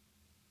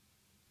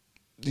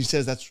 He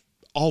says that's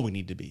all we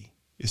need to be,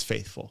 is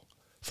faithful.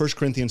 1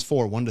 Corinthians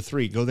 4,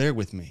 1-3, go there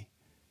with me.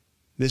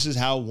 This is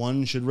how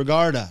one should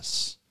regard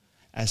us,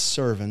 as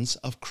servants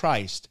of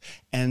Christ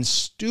and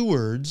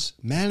stewards,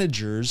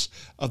 managers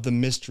of the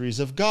mysteries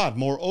of God.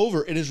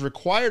 Moreover, it is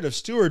required of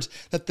stewards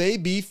that they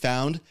be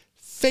found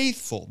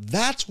faithful.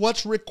 That's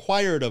what's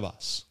required of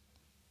us.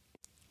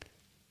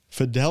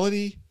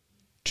 Fidelity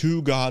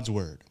to God's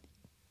word.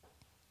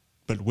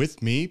 But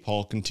with me,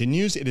 Paul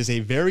continues, it is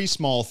a very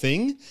small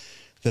thing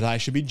that I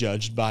should be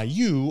judged by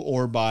you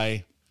or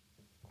by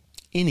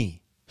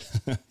any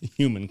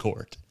human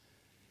court.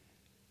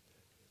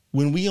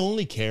 When we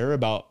only care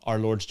about our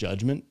Lord's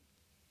judgment,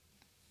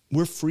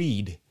 we're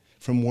freed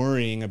from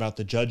worrying about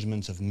the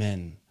judgments of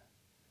men,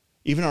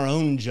 even our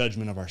own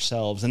judgment of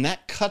ourselves. And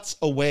that cuts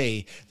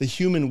away the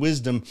human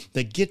wisdom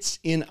that gets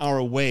in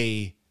our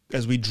way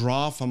as we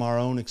draw from our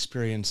own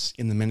experience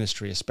in the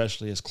ministry,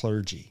 especially as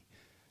clergy.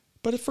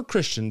 But for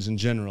Christians in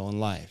general in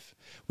life,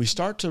 we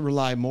start to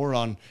rely more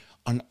on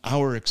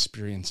our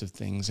experience of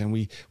things, and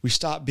we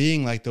stop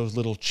being like those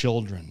little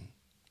children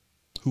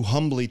who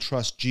humbly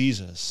trust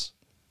Jesus,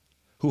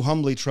 who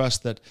humbly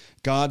trust that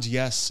God's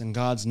yes and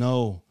God's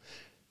no,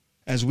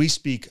 as we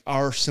speak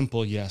our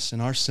simple yes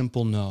and our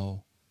simple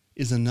no,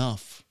 is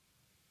enough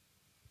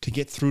to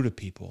get through to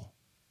people,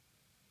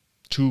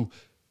 to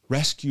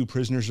rescue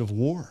prisoners of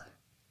war,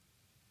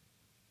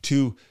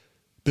 to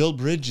build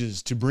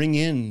bridges, to bring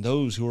in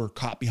those who are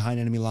caught behind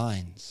enemy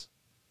lines.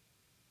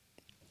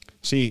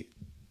 See,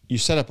 you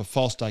set up a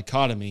false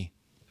dichotomy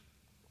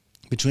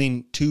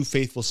between two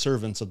faithful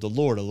servants of the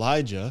Lord,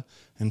 Elijah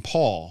and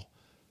Paul,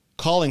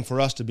 calling for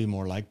us to be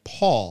more like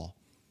Paul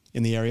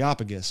in the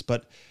Areopagus.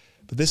 But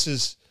this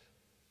is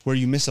where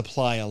you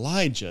misapply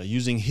Elijah,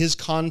 using his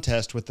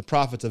contest with the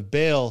prophets of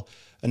Baal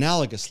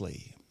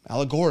analogously,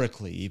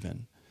 allegorically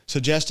even,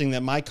 suggesting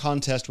that my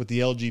contest with the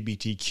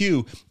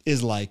LGBTQ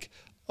is like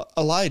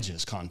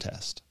Elijah's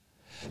contest.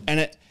 And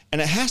it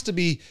has to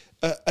be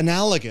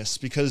analogous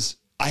because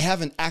I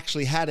haven't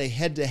actually had a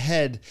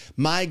head-to-head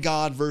my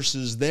God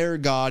versus their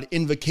God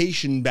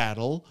invocation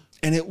battle,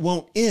 and it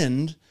won't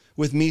end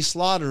with me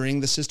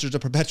slaughtering the Sisters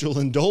of Perpetual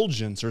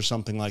Indulgence or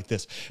something like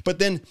this. But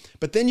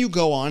then you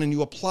go on and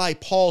you apply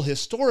Paul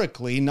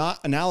historically,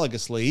 not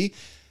analogously,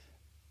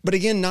 but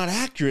again, not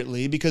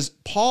accurately, because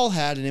Paul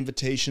had an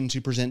invitation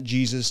to present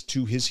Jesus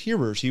to his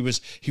hearers. He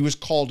was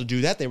called to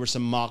do that. There was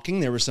some mocking,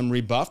 there was some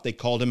rebuff. They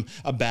called him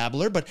a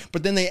babbler, but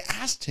then they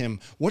asked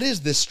him, what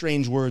is this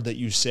strange word that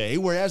you say?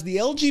 Whereas the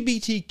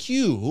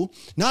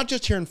LGBTQ, not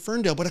just here in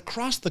Ferndale, but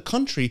across the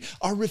country,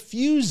 are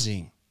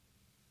refusing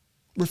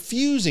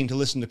to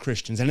listen to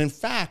Christians, and in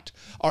fact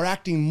are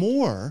acting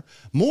more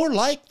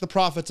like the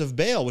prophets of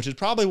Baal, which is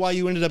probably why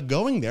you ended up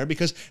going there,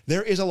 because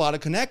there is a lot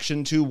of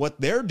connection to what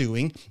they're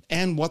doing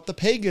and what the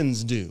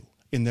pagans do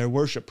in their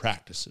worship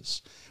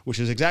practices, which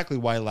is exactly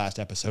why last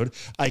episode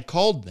I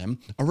called them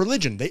a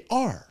religion. They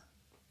are,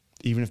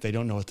 even if they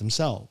don't know it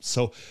themselves.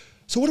 So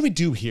what do we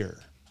do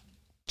here?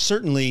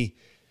 Certainly,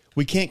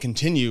 we can't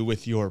continue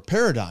with your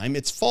paradigm.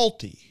 It's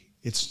faulty.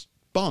 It's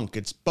bunk,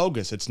 it's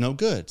bogus, it's no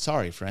good.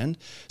 Sorry, friend.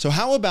 So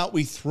how about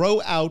we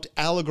throw out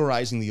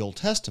allegorizing the Old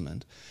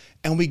Testament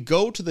and we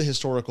go to the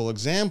historical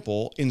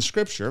example in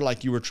Scripture,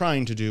 like you were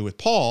trying to do with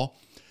Paul,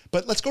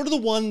 but let's go to the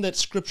one that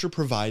Scripture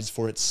provides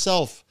for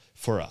itself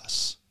for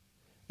us.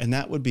 And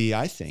that would be,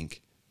 I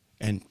think,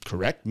 and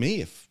correct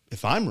me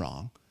if I'm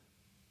wrong,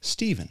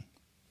 Stephen.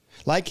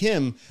 Like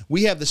him,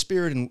 we have the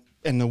spirit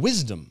and the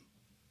wisdom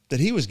that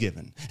he was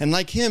given. And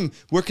like him,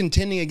 we're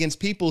contending against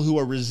people who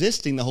are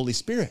resisting the Holy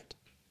Spirit.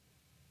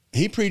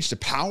 He preached a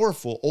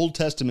powerful Old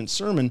Testament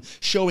sermon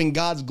showing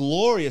God's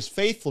glorious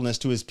faithfulness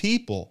to his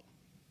people,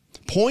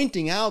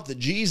 pointing out that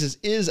Jesus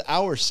is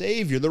our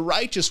Savior, the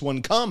righteous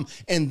one come.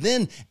 And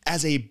then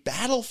as a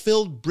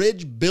battlefield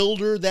bridge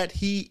builder that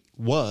he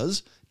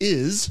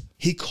is,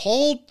 he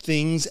called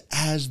things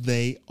as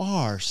they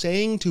are,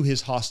 saying to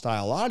his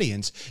hostile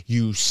audience,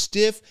 you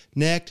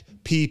stiff-necked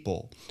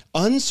people,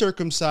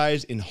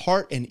 uncircumcised in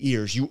heart and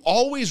ears, you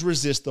always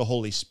resist the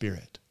Holy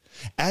Spirit.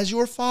 As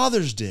your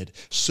fathers did,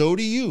 so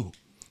do you.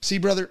 See,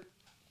 brother,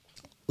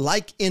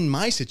 like in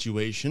my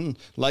situation,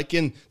 like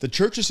in the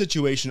church's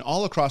situation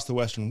all across the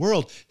Western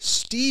world,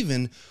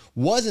 Stephen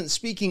wasn't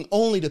speaking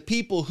only to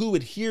people who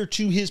adhere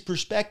to his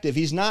perspective.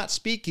 He's not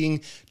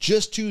speaking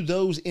just to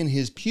those in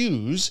his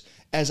pews,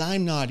 as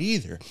I'm not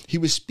either. He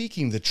was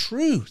speaking the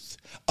truth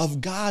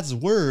of God's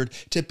word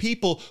to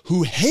people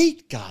who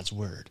hate God's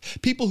word,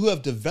 people who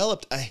have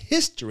developed a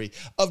history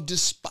of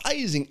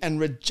despising and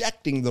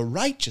rejecting the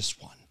righteous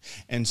one.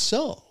 And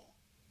so,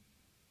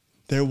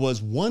 there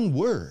was one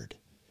word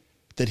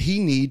that he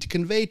needed to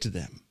convey to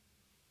them.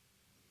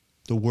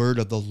 The word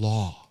of the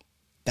law.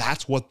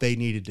 That's what they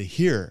needed to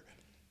hear.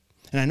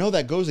 And I know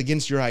that goes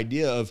against your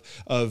idea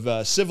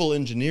of civil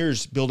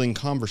engineers building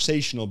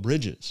conversational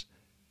bridges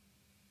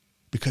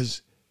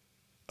because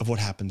of what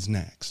happens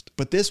next.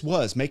 But this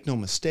was, make no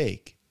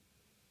mistake,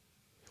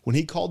 when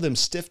he called them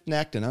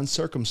stiff-necked and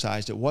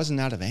uncircumcised, it wasn't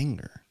out of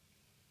anger.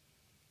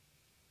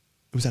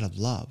 It was out of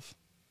love.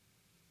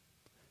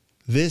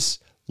 This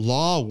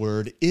law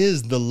word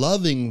is the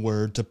loving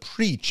word to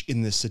preach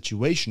in this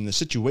situation, the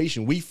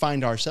situation we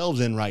find ourselves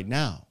in right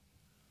now.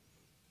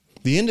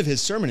 The end of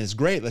his sermon is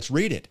great. Let's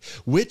read it.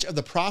 Which of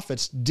the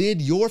prophets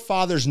did your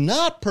fathers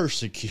not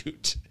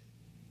persecute?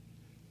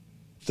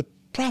 The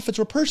prophets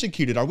were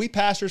persecuted. Are we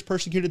pastors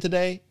persecuted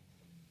today?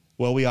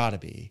 Well, we ought to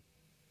be.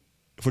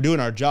 If we're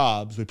doing our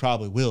jobs, we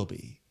probably will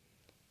be.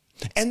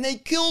 And they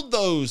killed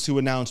those who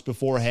announced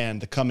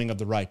beforehand the coming of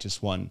the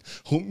righteous one,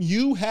 whom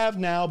you have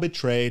now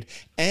betrayed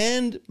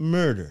and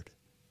murdered.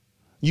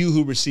 You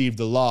who received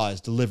the law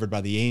as delivered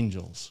by the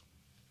angels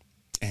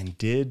and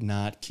did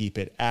not keep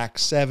it.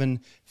 Acts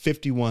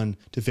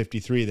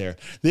 7:51-53 there.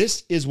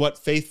 This is what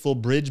faithful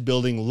bridge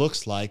building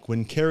looks like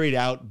when carried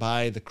out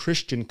by the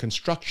Christian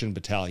Construction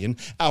Battalion,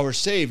 our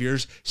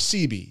Savior's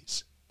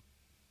Seabees.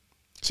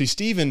 See,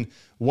 Stephen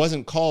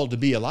wasn't called to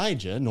be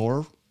Elijah,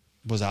 nor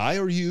was I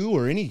or you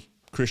or any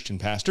Christian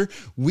pastor.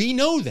 We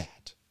know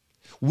that.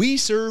 We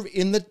serve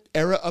in the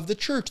era of the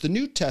church, the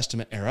New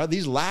Testament era,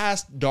 these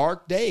last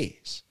dark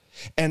days.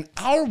 And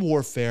our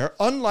warfare,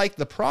 unlike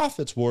the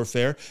prophets'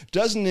 warfare,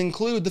 doesn't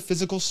include the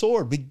physical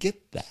sword. We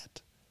get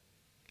that.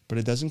 But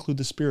it does include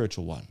the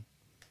spiritual one,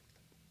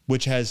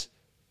 which has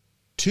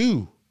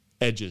two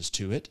edges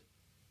to it,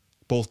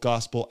 both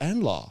gospel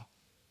and law,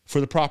 for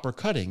the proper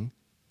cutting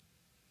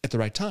at the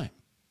right time,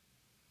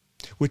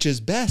 which is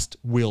best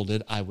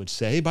wielded, I would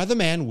say, by the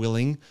man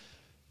willing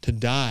to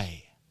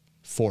die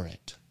for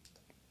it.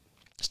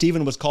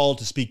 Stephen was called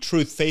to speak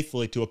truth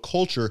faithfully to a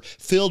culture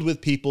filled with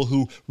people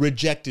who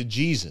rejected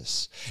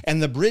Jesus. And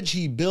the bridge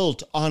he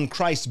built on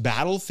Christ's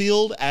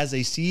battlefield as a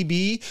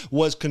CB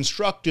was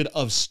constructed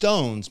of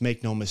stones,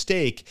 make no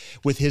mistake,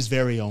 with his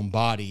very own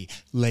body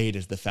laid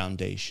as the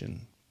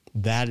foundation.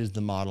 That is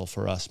the model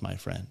for us, my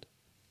friend.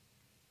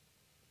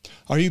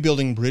 Are you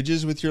building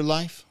bridges with your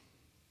life?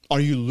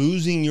 Are you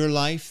losing your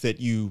life that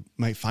you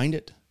might find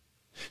it,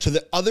 so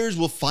that others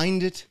will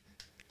find it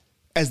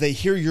as they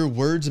hear your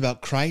words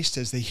about Christ,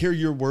 as they hear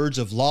your words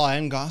of law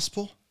and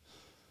gospel?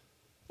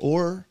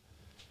 Or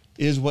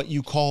is what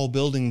you call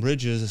building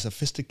bridges a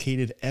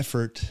sophisticated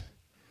effort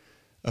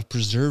of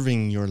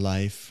preserving your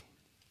life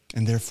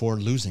and therefore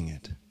losing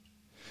it?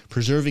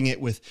 Preserving it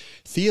with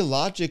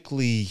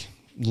theologically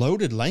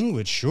loaded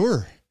language,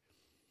 sure,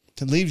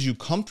 that leaves you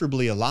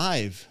comfortably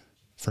alive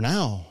for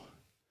now,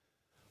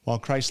 while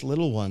Christ's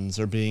little ones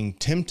are being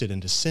tempted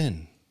into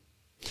sin?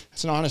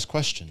 That's an honest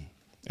question,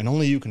 and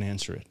only you can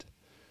answer it.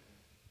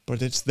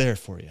 But it's there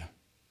for you.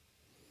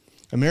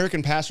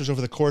 American pastors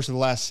over the course of the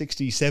last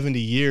 60, 70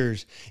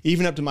 years,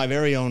 even up to my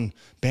very own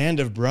band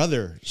of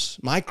brothers,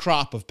 my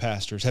crop of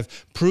pastors,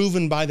 have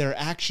proven by their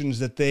actions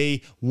that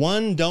they,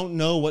 one, don't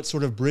know what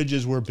sort of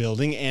bridges we're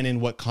building and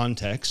in what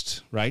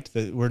context, right?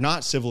 That we're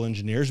not civil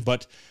engineers,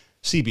 but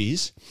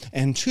Seabees.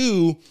 And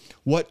two,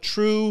 what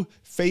true,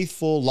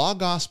 faithful, law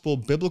gospel,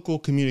 biblical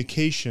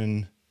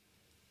communication,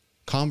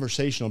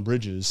 conversational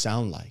bridges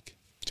sound like.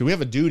 So we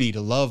have a duty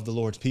to love the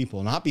Lord's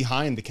people, not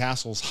behind the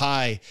castle's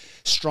high,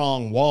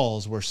 strong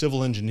walls where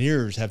civil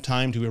engineers have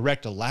time to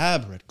erect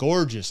elaborate,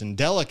 gorgeous, and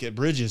delicate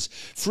bridges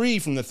free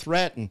from the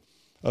threat and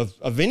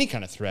of any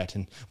kind of threat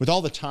and with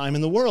all the time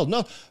in the world.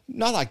 No,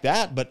 not like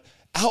that, but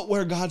out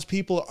where God's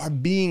people are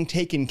being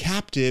taken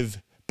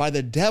captive by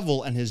the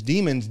devil and his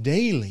demons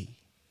daily.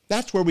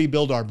 That's where we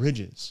build our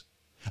bridges,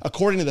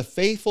 according to the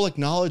faithful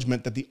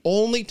acknowledgement that the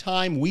only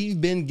time we've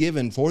been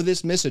given for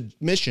this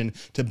mission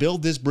to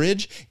build this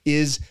bridge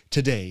is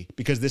today,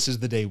 because this is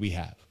the day we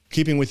have.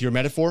 Keeping with your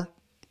metaphor,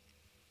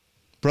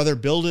 brother,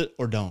 build it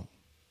or don't.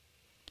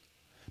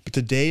 But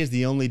today is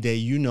the only day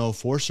you know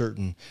for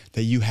certain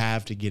that you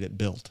have to get it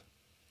built.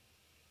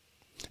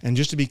 And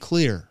just to be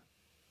clear,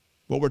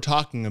 what we're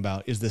talking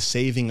about is the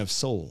saving of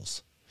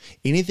souls.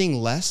 Anything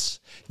less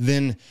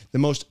than the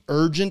most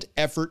urgent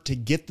effort to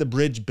get the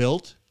bridge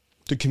built,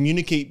 to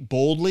communicate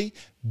boldly,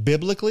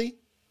 biblically,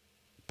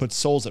 puts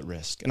souls at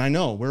risk. And I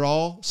know we're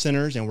all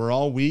sinners and we're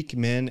all weak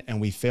men and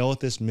we fail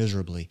at this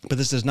miserably. But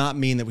this does not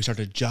mean that we start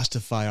to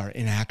justify our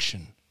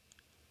inaction,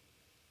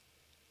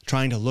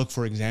 trying to look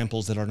for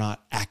examples that are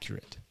not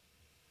accurate.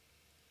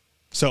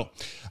 So,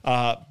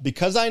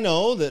 because I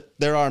know that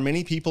there are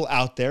many people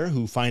out there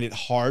who find it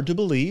hard to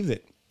believe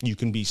that you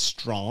can be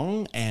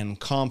strong and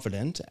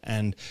confident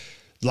and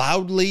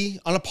loudly,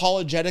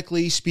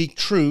 unapologetically speak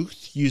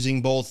truth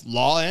using both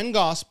law and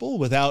gospel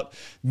without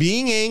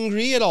being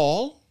angry at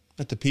all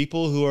at the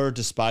people who are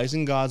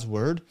despising God's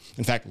word,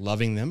 in fact,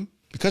 loving them.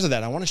 Because of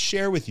that, I want to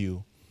share with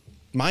you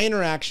my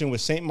interaction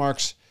with St.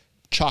 Mark's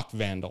chalk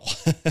vandal.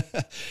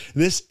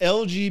 This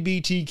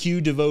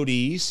LGBTQ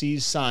devotee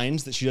sees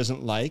signs that she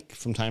doesn't like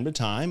from time to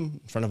time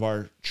in front of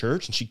our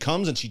church, and she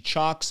comes and she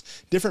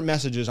chalks different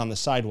messages on the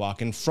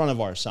sidewalk in front of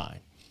our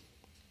sign.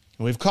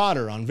 And we've caught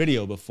her on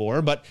video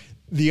before, but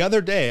the other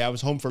day I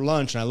was home for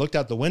lunch and I looked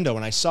out the window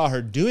and I saw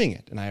her doing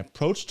it, and I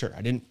approached her.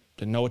 I didn't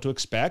know what to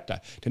expect. I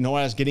didn't know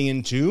what I was getting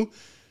into.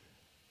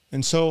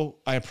 And so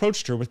I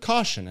approached her with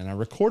caution and I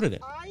recorded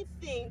it. I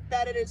think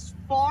that it is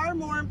far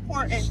more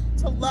important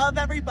to love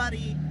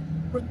everybody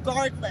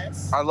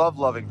regardless. I love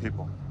loving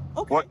people.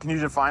 Okay. What, can you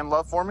define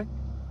love for me?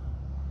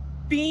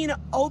 Being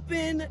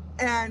open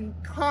and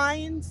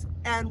kind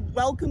and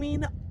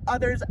welcoming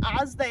others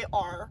as they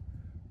are,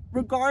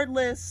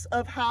 regardless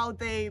of how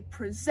they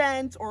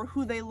present or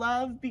who they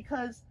love,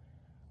 because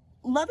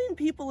loving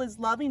people is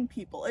loving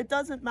people. It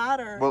doesn't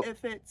matter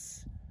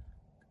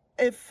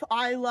if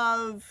I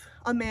love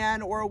a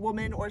man or a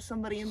woman or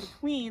somebody in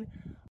between.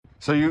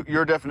 So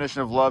your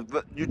definition of love,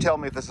 you tell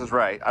me if this is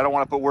right. I don't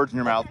want to put words in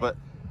your mouth, but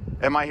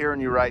am I hearing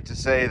you right to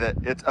say that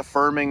it's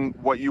affirming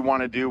what you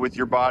want to do with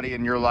your body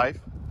and your life?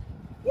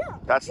 Yeah.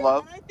 That's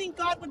love? And I think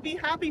God would be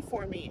happy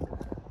for me.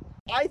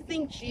 I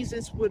think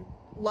Jesus would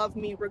love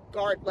me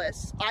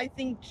regardless. I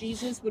think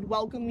Jesus would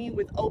welcome me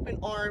with open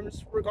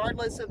arms,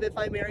 regardless of if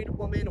I married a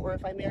woman or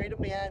if I married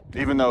a man.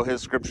 Even though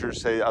his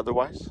scriptures say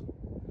otherwise?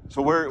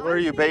 So where are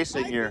you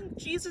basing your... I think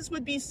Jesus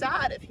would be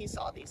sad if he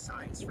saw these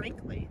signs,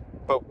 frankly.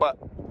 But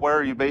where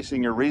are you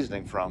basing your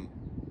reasoning from?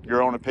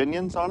 Your own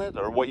opinions on it,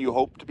 or what you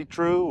hope to be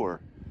true?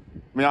 Or,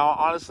 I mean,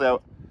 honestly,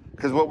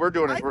 because what we're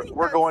doing is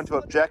we're going to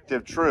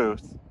objective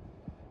truth.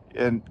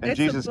 And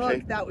Jesus' It's a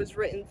book that was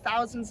written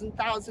thousands and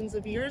thousands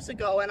of years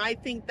ago, and I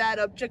think that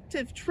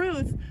objective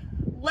truth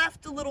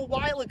left a little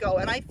while ago,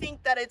 and I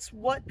think that it's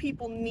what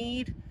people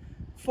need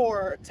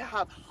to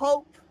have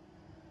hope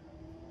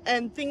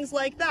and things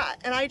like that.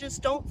 And I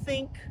just don't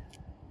think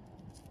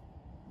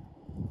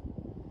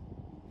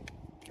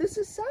this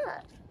is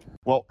sad.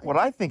 Well, what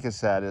I think is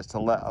sad is to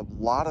let a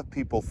lot of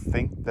people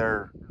think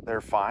they're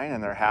fine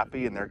and they're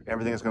happy and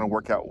everything is going to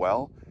work out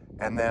well,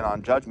 and then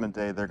on Judgment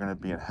Day they're going to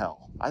be in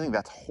hell. I think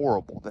that's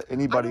horrible that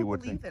anybody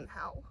would think. I don't believe in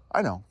hell.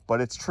 I know, but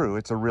it's true.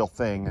 It's a real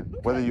thing,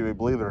 whether you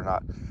believe it or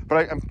not.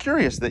 But I'm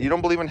curious that you don't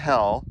believe in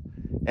hell,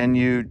 and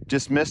you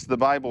dismiss the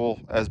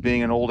Bible as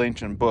being an old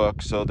ancient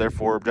book, so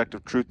therefore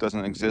objective truth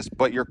doesn't exist,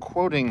 but you're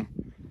quoting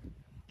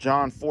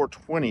John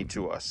 4:20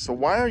 to us. So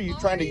why are you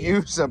trying to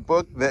use a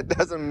book that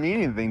doesn't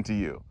mean anything to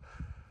you?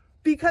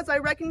 Because I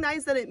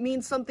recognize that it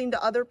means something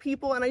to other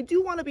people, and I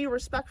do want to be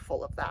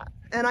respectful of that.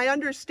 And I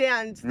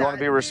understand that you want to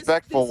be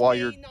respectful while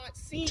you're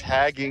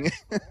tagging.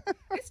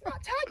 It's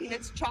not tagging,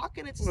 it's chalk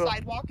and it's a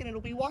sidewalk, and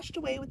it'll be washed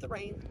away with the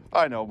rain.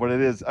 I know, but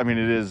it is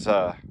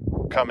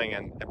coming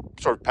and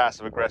sort of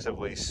passive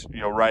aggressively,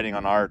 riding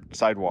on our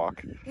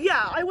sidewalk.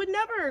 Yeah, I would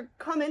never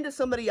come into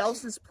somebody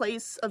else's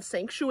place of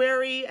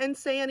sanctuary and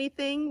say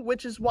anything,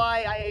 which is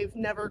why I've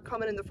never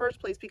come in the first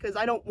place, because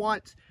I don't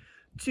want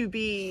to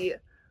be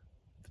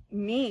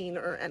mean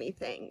or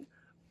anything.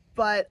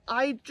 But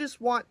I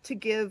just want to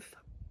give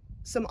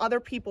some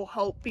other people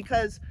hope,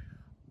 because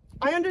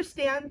I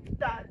understand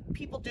that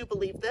people do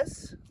believe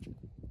this.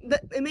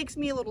 That it makes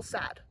me a little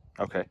sad.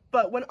 Okay.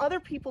 But when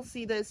other people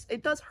see this,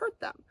 it does hurt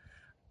them.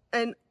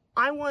 And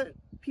I want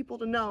people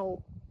to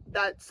know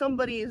that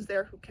somebody is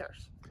there who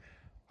cares.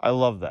 I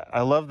love that.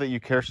 I love that you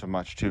care so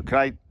much too.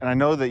 And I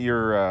know that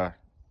you're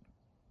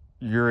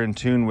in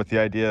tune with the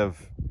idea of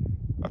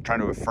trying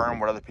to affirm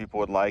what other people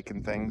would like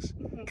and things.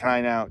 Mm-hmm. Can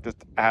I now just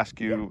ask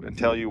you and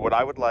tell you what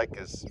I would like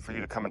is for you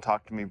to come and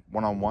talk to me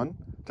one-on-one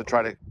to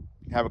try to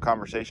have a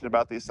conversation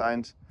about these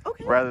signs,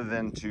 rather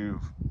than to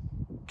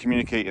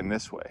communicate in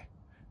this way.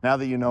 Now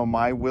that you know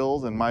my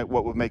wills and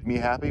what would make me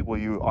happy, will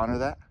you honor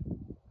that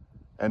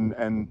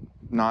and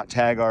not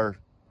tag our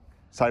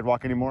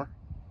sidewalk anymore?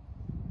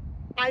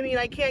 I mean,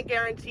 I can't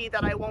guarantee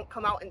that I won't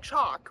come out in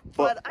chalk,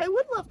 but I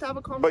would love to have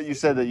a conversation. But you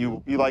said that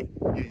you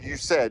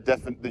said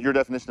that your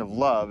definition of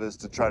love is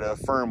to try to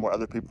affirm what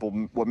other people,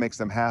 what makes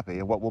them happy.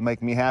 And what will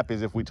make me happy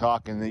is if we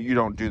talk and that you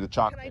don't do the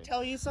chalk. Can I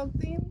tell you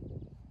something?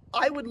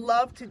 I would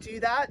love to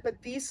do that,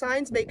 but these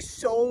signs make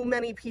so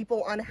many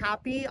people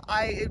unhappy.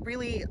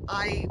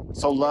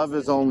 So love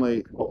is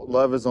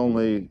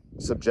only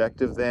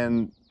subjective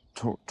then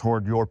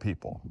toward your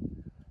people.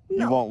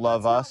 No, you won't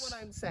love us. That's not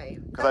what I'm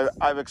saying. Because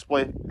I've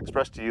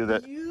expressed to you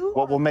that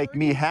what will make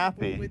me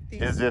happy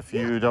is if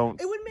you don't.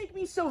 It would make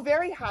me so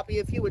very happy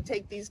if you would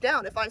take these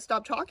down. If I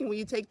stop talking, will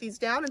you take these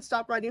down and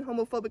stop writing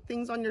homophobic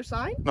things on your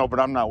sign? No,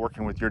 but I'm not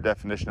working with your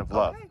definition of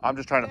love. Okay. I'm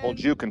just trying to hold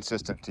you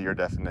consistent to your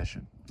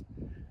definition.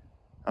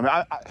 I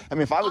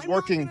mean, if I was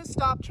working. I'm not going to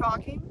stop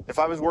talking. If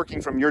I was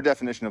working from your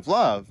definition of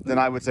love, then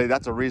I would say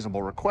that's a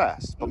reasonable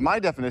request. But my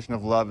definition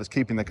of love is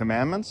keeping the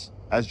commandments,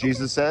 as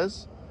Jesus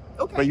says.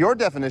 Okay. But your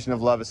definition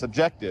of love is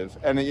subjective,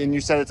 and you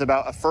said it's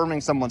about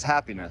affirming someone's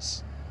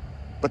happiness.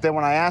 But then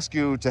when I ask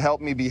you to help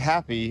me be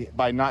happy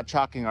by not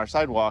chalking our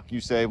sidewalk, you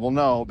say, well,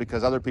 no,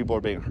 because other people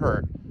are being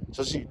hurt.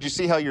 So do you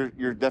see how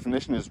your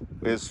definition is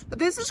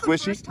This is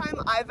squishy? The first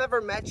time I've ever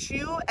met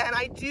you, and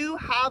I do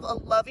have a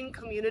loving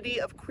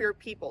community of queer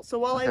people. So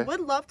while I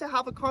would love to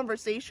have a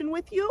conversation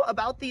with you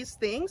about these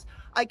things,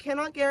 I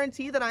cannot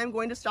guarantee that I'm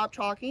going to stop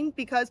talking,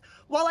 because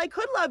while I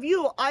could love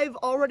you, I've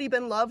already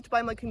been loved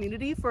by my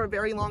community for a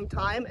very long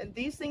time, and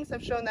these things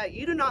have shown that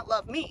you do not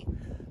love me.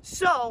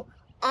 So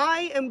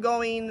I am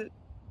going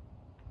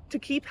to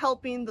keep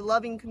helping the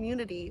loving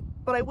community,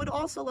 but I would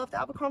also love to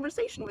have a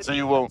conversation with you.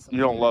 So you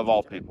don't love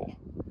all people?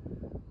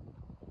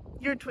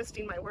 You're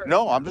twisting my words.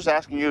 No, I'm just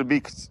asking you to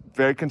be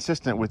very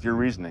consistent with your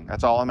reasoning.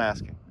 That's all I'm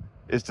asking.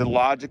 is to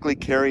logically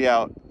carry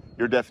out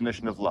your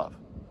definition of love.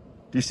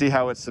 Do you see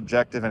how it's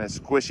subjective and it's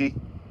squishy?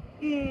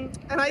 And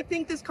I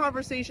think this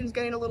conversation is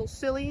getting a little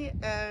silly,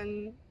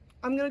 and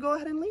I'm going to go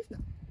ahead and leave now.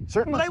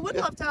 Certainly. But I would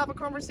love to have a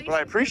conversation. But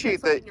I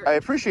appreciate that. I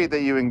appreciate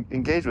that you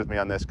engage with me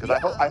on this, because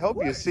I hope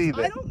you see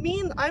that.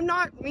 I'm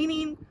not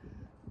meaning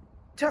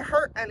to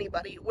hurt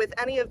anybody with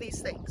any of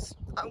these things.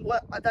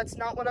 That's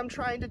not what I'm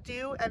trying to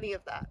do, any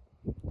of that.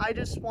 I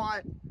just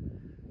want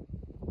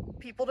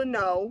people to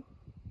know,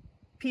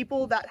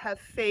 people that have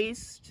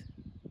faced,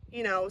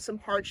 some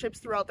hardships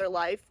throughout their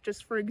life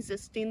just for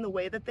existing the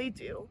way that they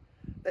do,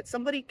 that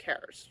somebody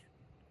cares,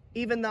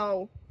 even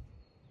though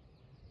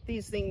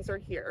these things are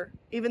here.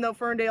 Even though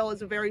Ferndale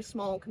is a very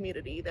small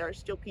community, there are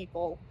still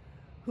people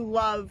who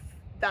love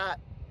that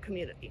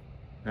community.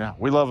 Yeah,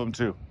 we love them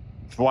too.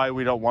 That's why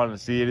we don't want to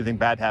see anything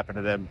bad happen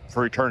to them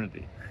for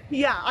eternity.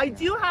 Yeah, I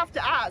do have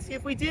to ask,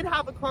 if we did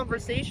have a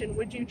conversation,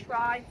 would you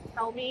try to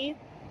tell me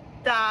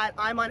that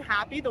I'm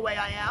unhappy the way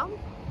I am?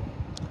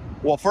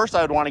 Well, first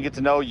I would want to get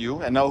to know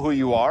you and know who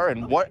you are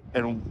and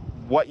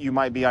what you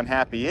might be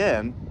unhappy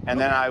in. And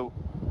then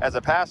as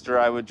a pastor,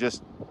 I would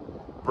just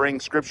bring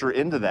scripture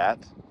into that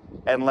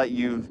and let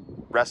you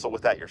wrestle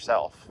with that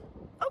yourself.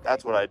 Okay.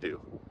 That's what I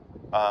do.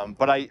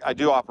 But I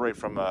do operate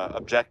from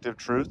objective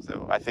truth.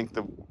 I think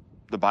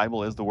the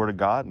Bible is the Word of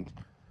God. And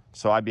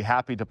so I'd be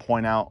happy to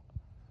point out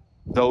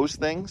those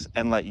things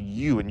and let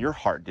you and your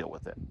heart deal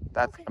with it.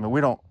 Okay.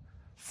 We don't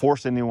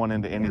force anyone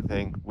into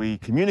anything. We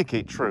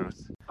communicate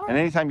truth. And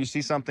anytime you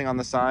see something on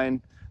the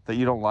sign that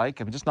you don't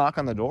like, just knock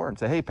on the door and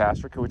say, "Hey,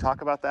 Pastor, can we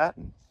talk about that?"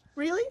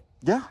 Really?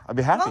 Yeah, I'd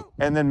be happy. Well,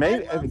 and then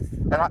maybe I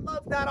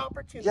love that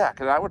opportunity. Yeah,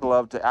 because I would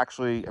love to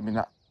actually.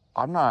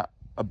 I'm not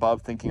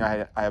above thinking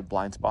I have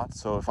blind spots.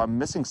 So if I'm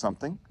missing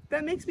something,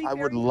 that makes me. I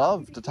would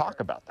love to talk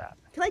about that.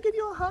 Can I give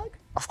you a hug?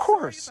 Of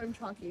course. Sorry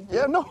if I'm talking.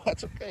 Yeah, no,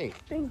 that's okay.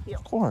 Thank you.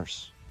 Of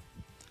course.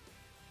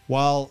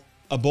 While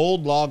a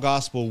bold law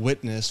gospel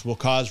witness will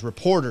cause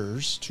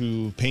reporters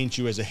to paint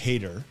you as a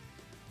hater,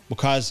 will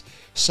cause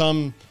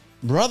some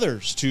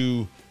brothers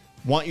to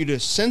want you to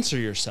censor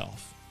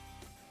yourself,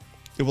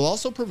 it will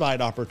also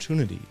provide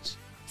opportunities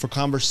for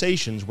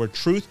conversations where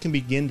truth can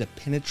begin to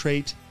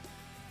penetrate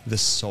the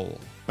soul.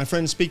 My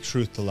friends, speak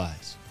truth to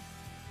lies.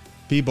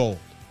 Be bold.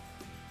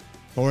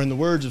 Or in the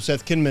words of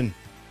Seth Kinman,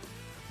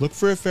 look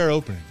for a fair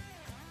opening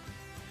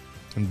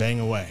and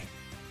bang away.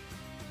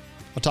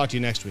 I'll talk to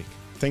you next week.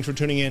 Thanks for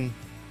tuning in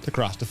to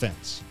Cross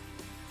Defense.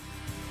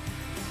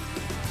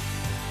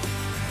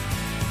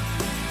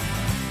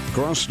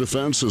 Cross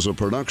Defense is a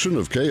production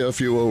of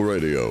KFUO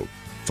Radio.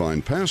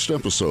 Find past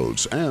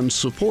episodes and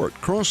support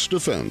Cross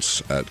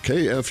Defense at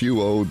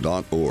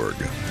kfuo.org.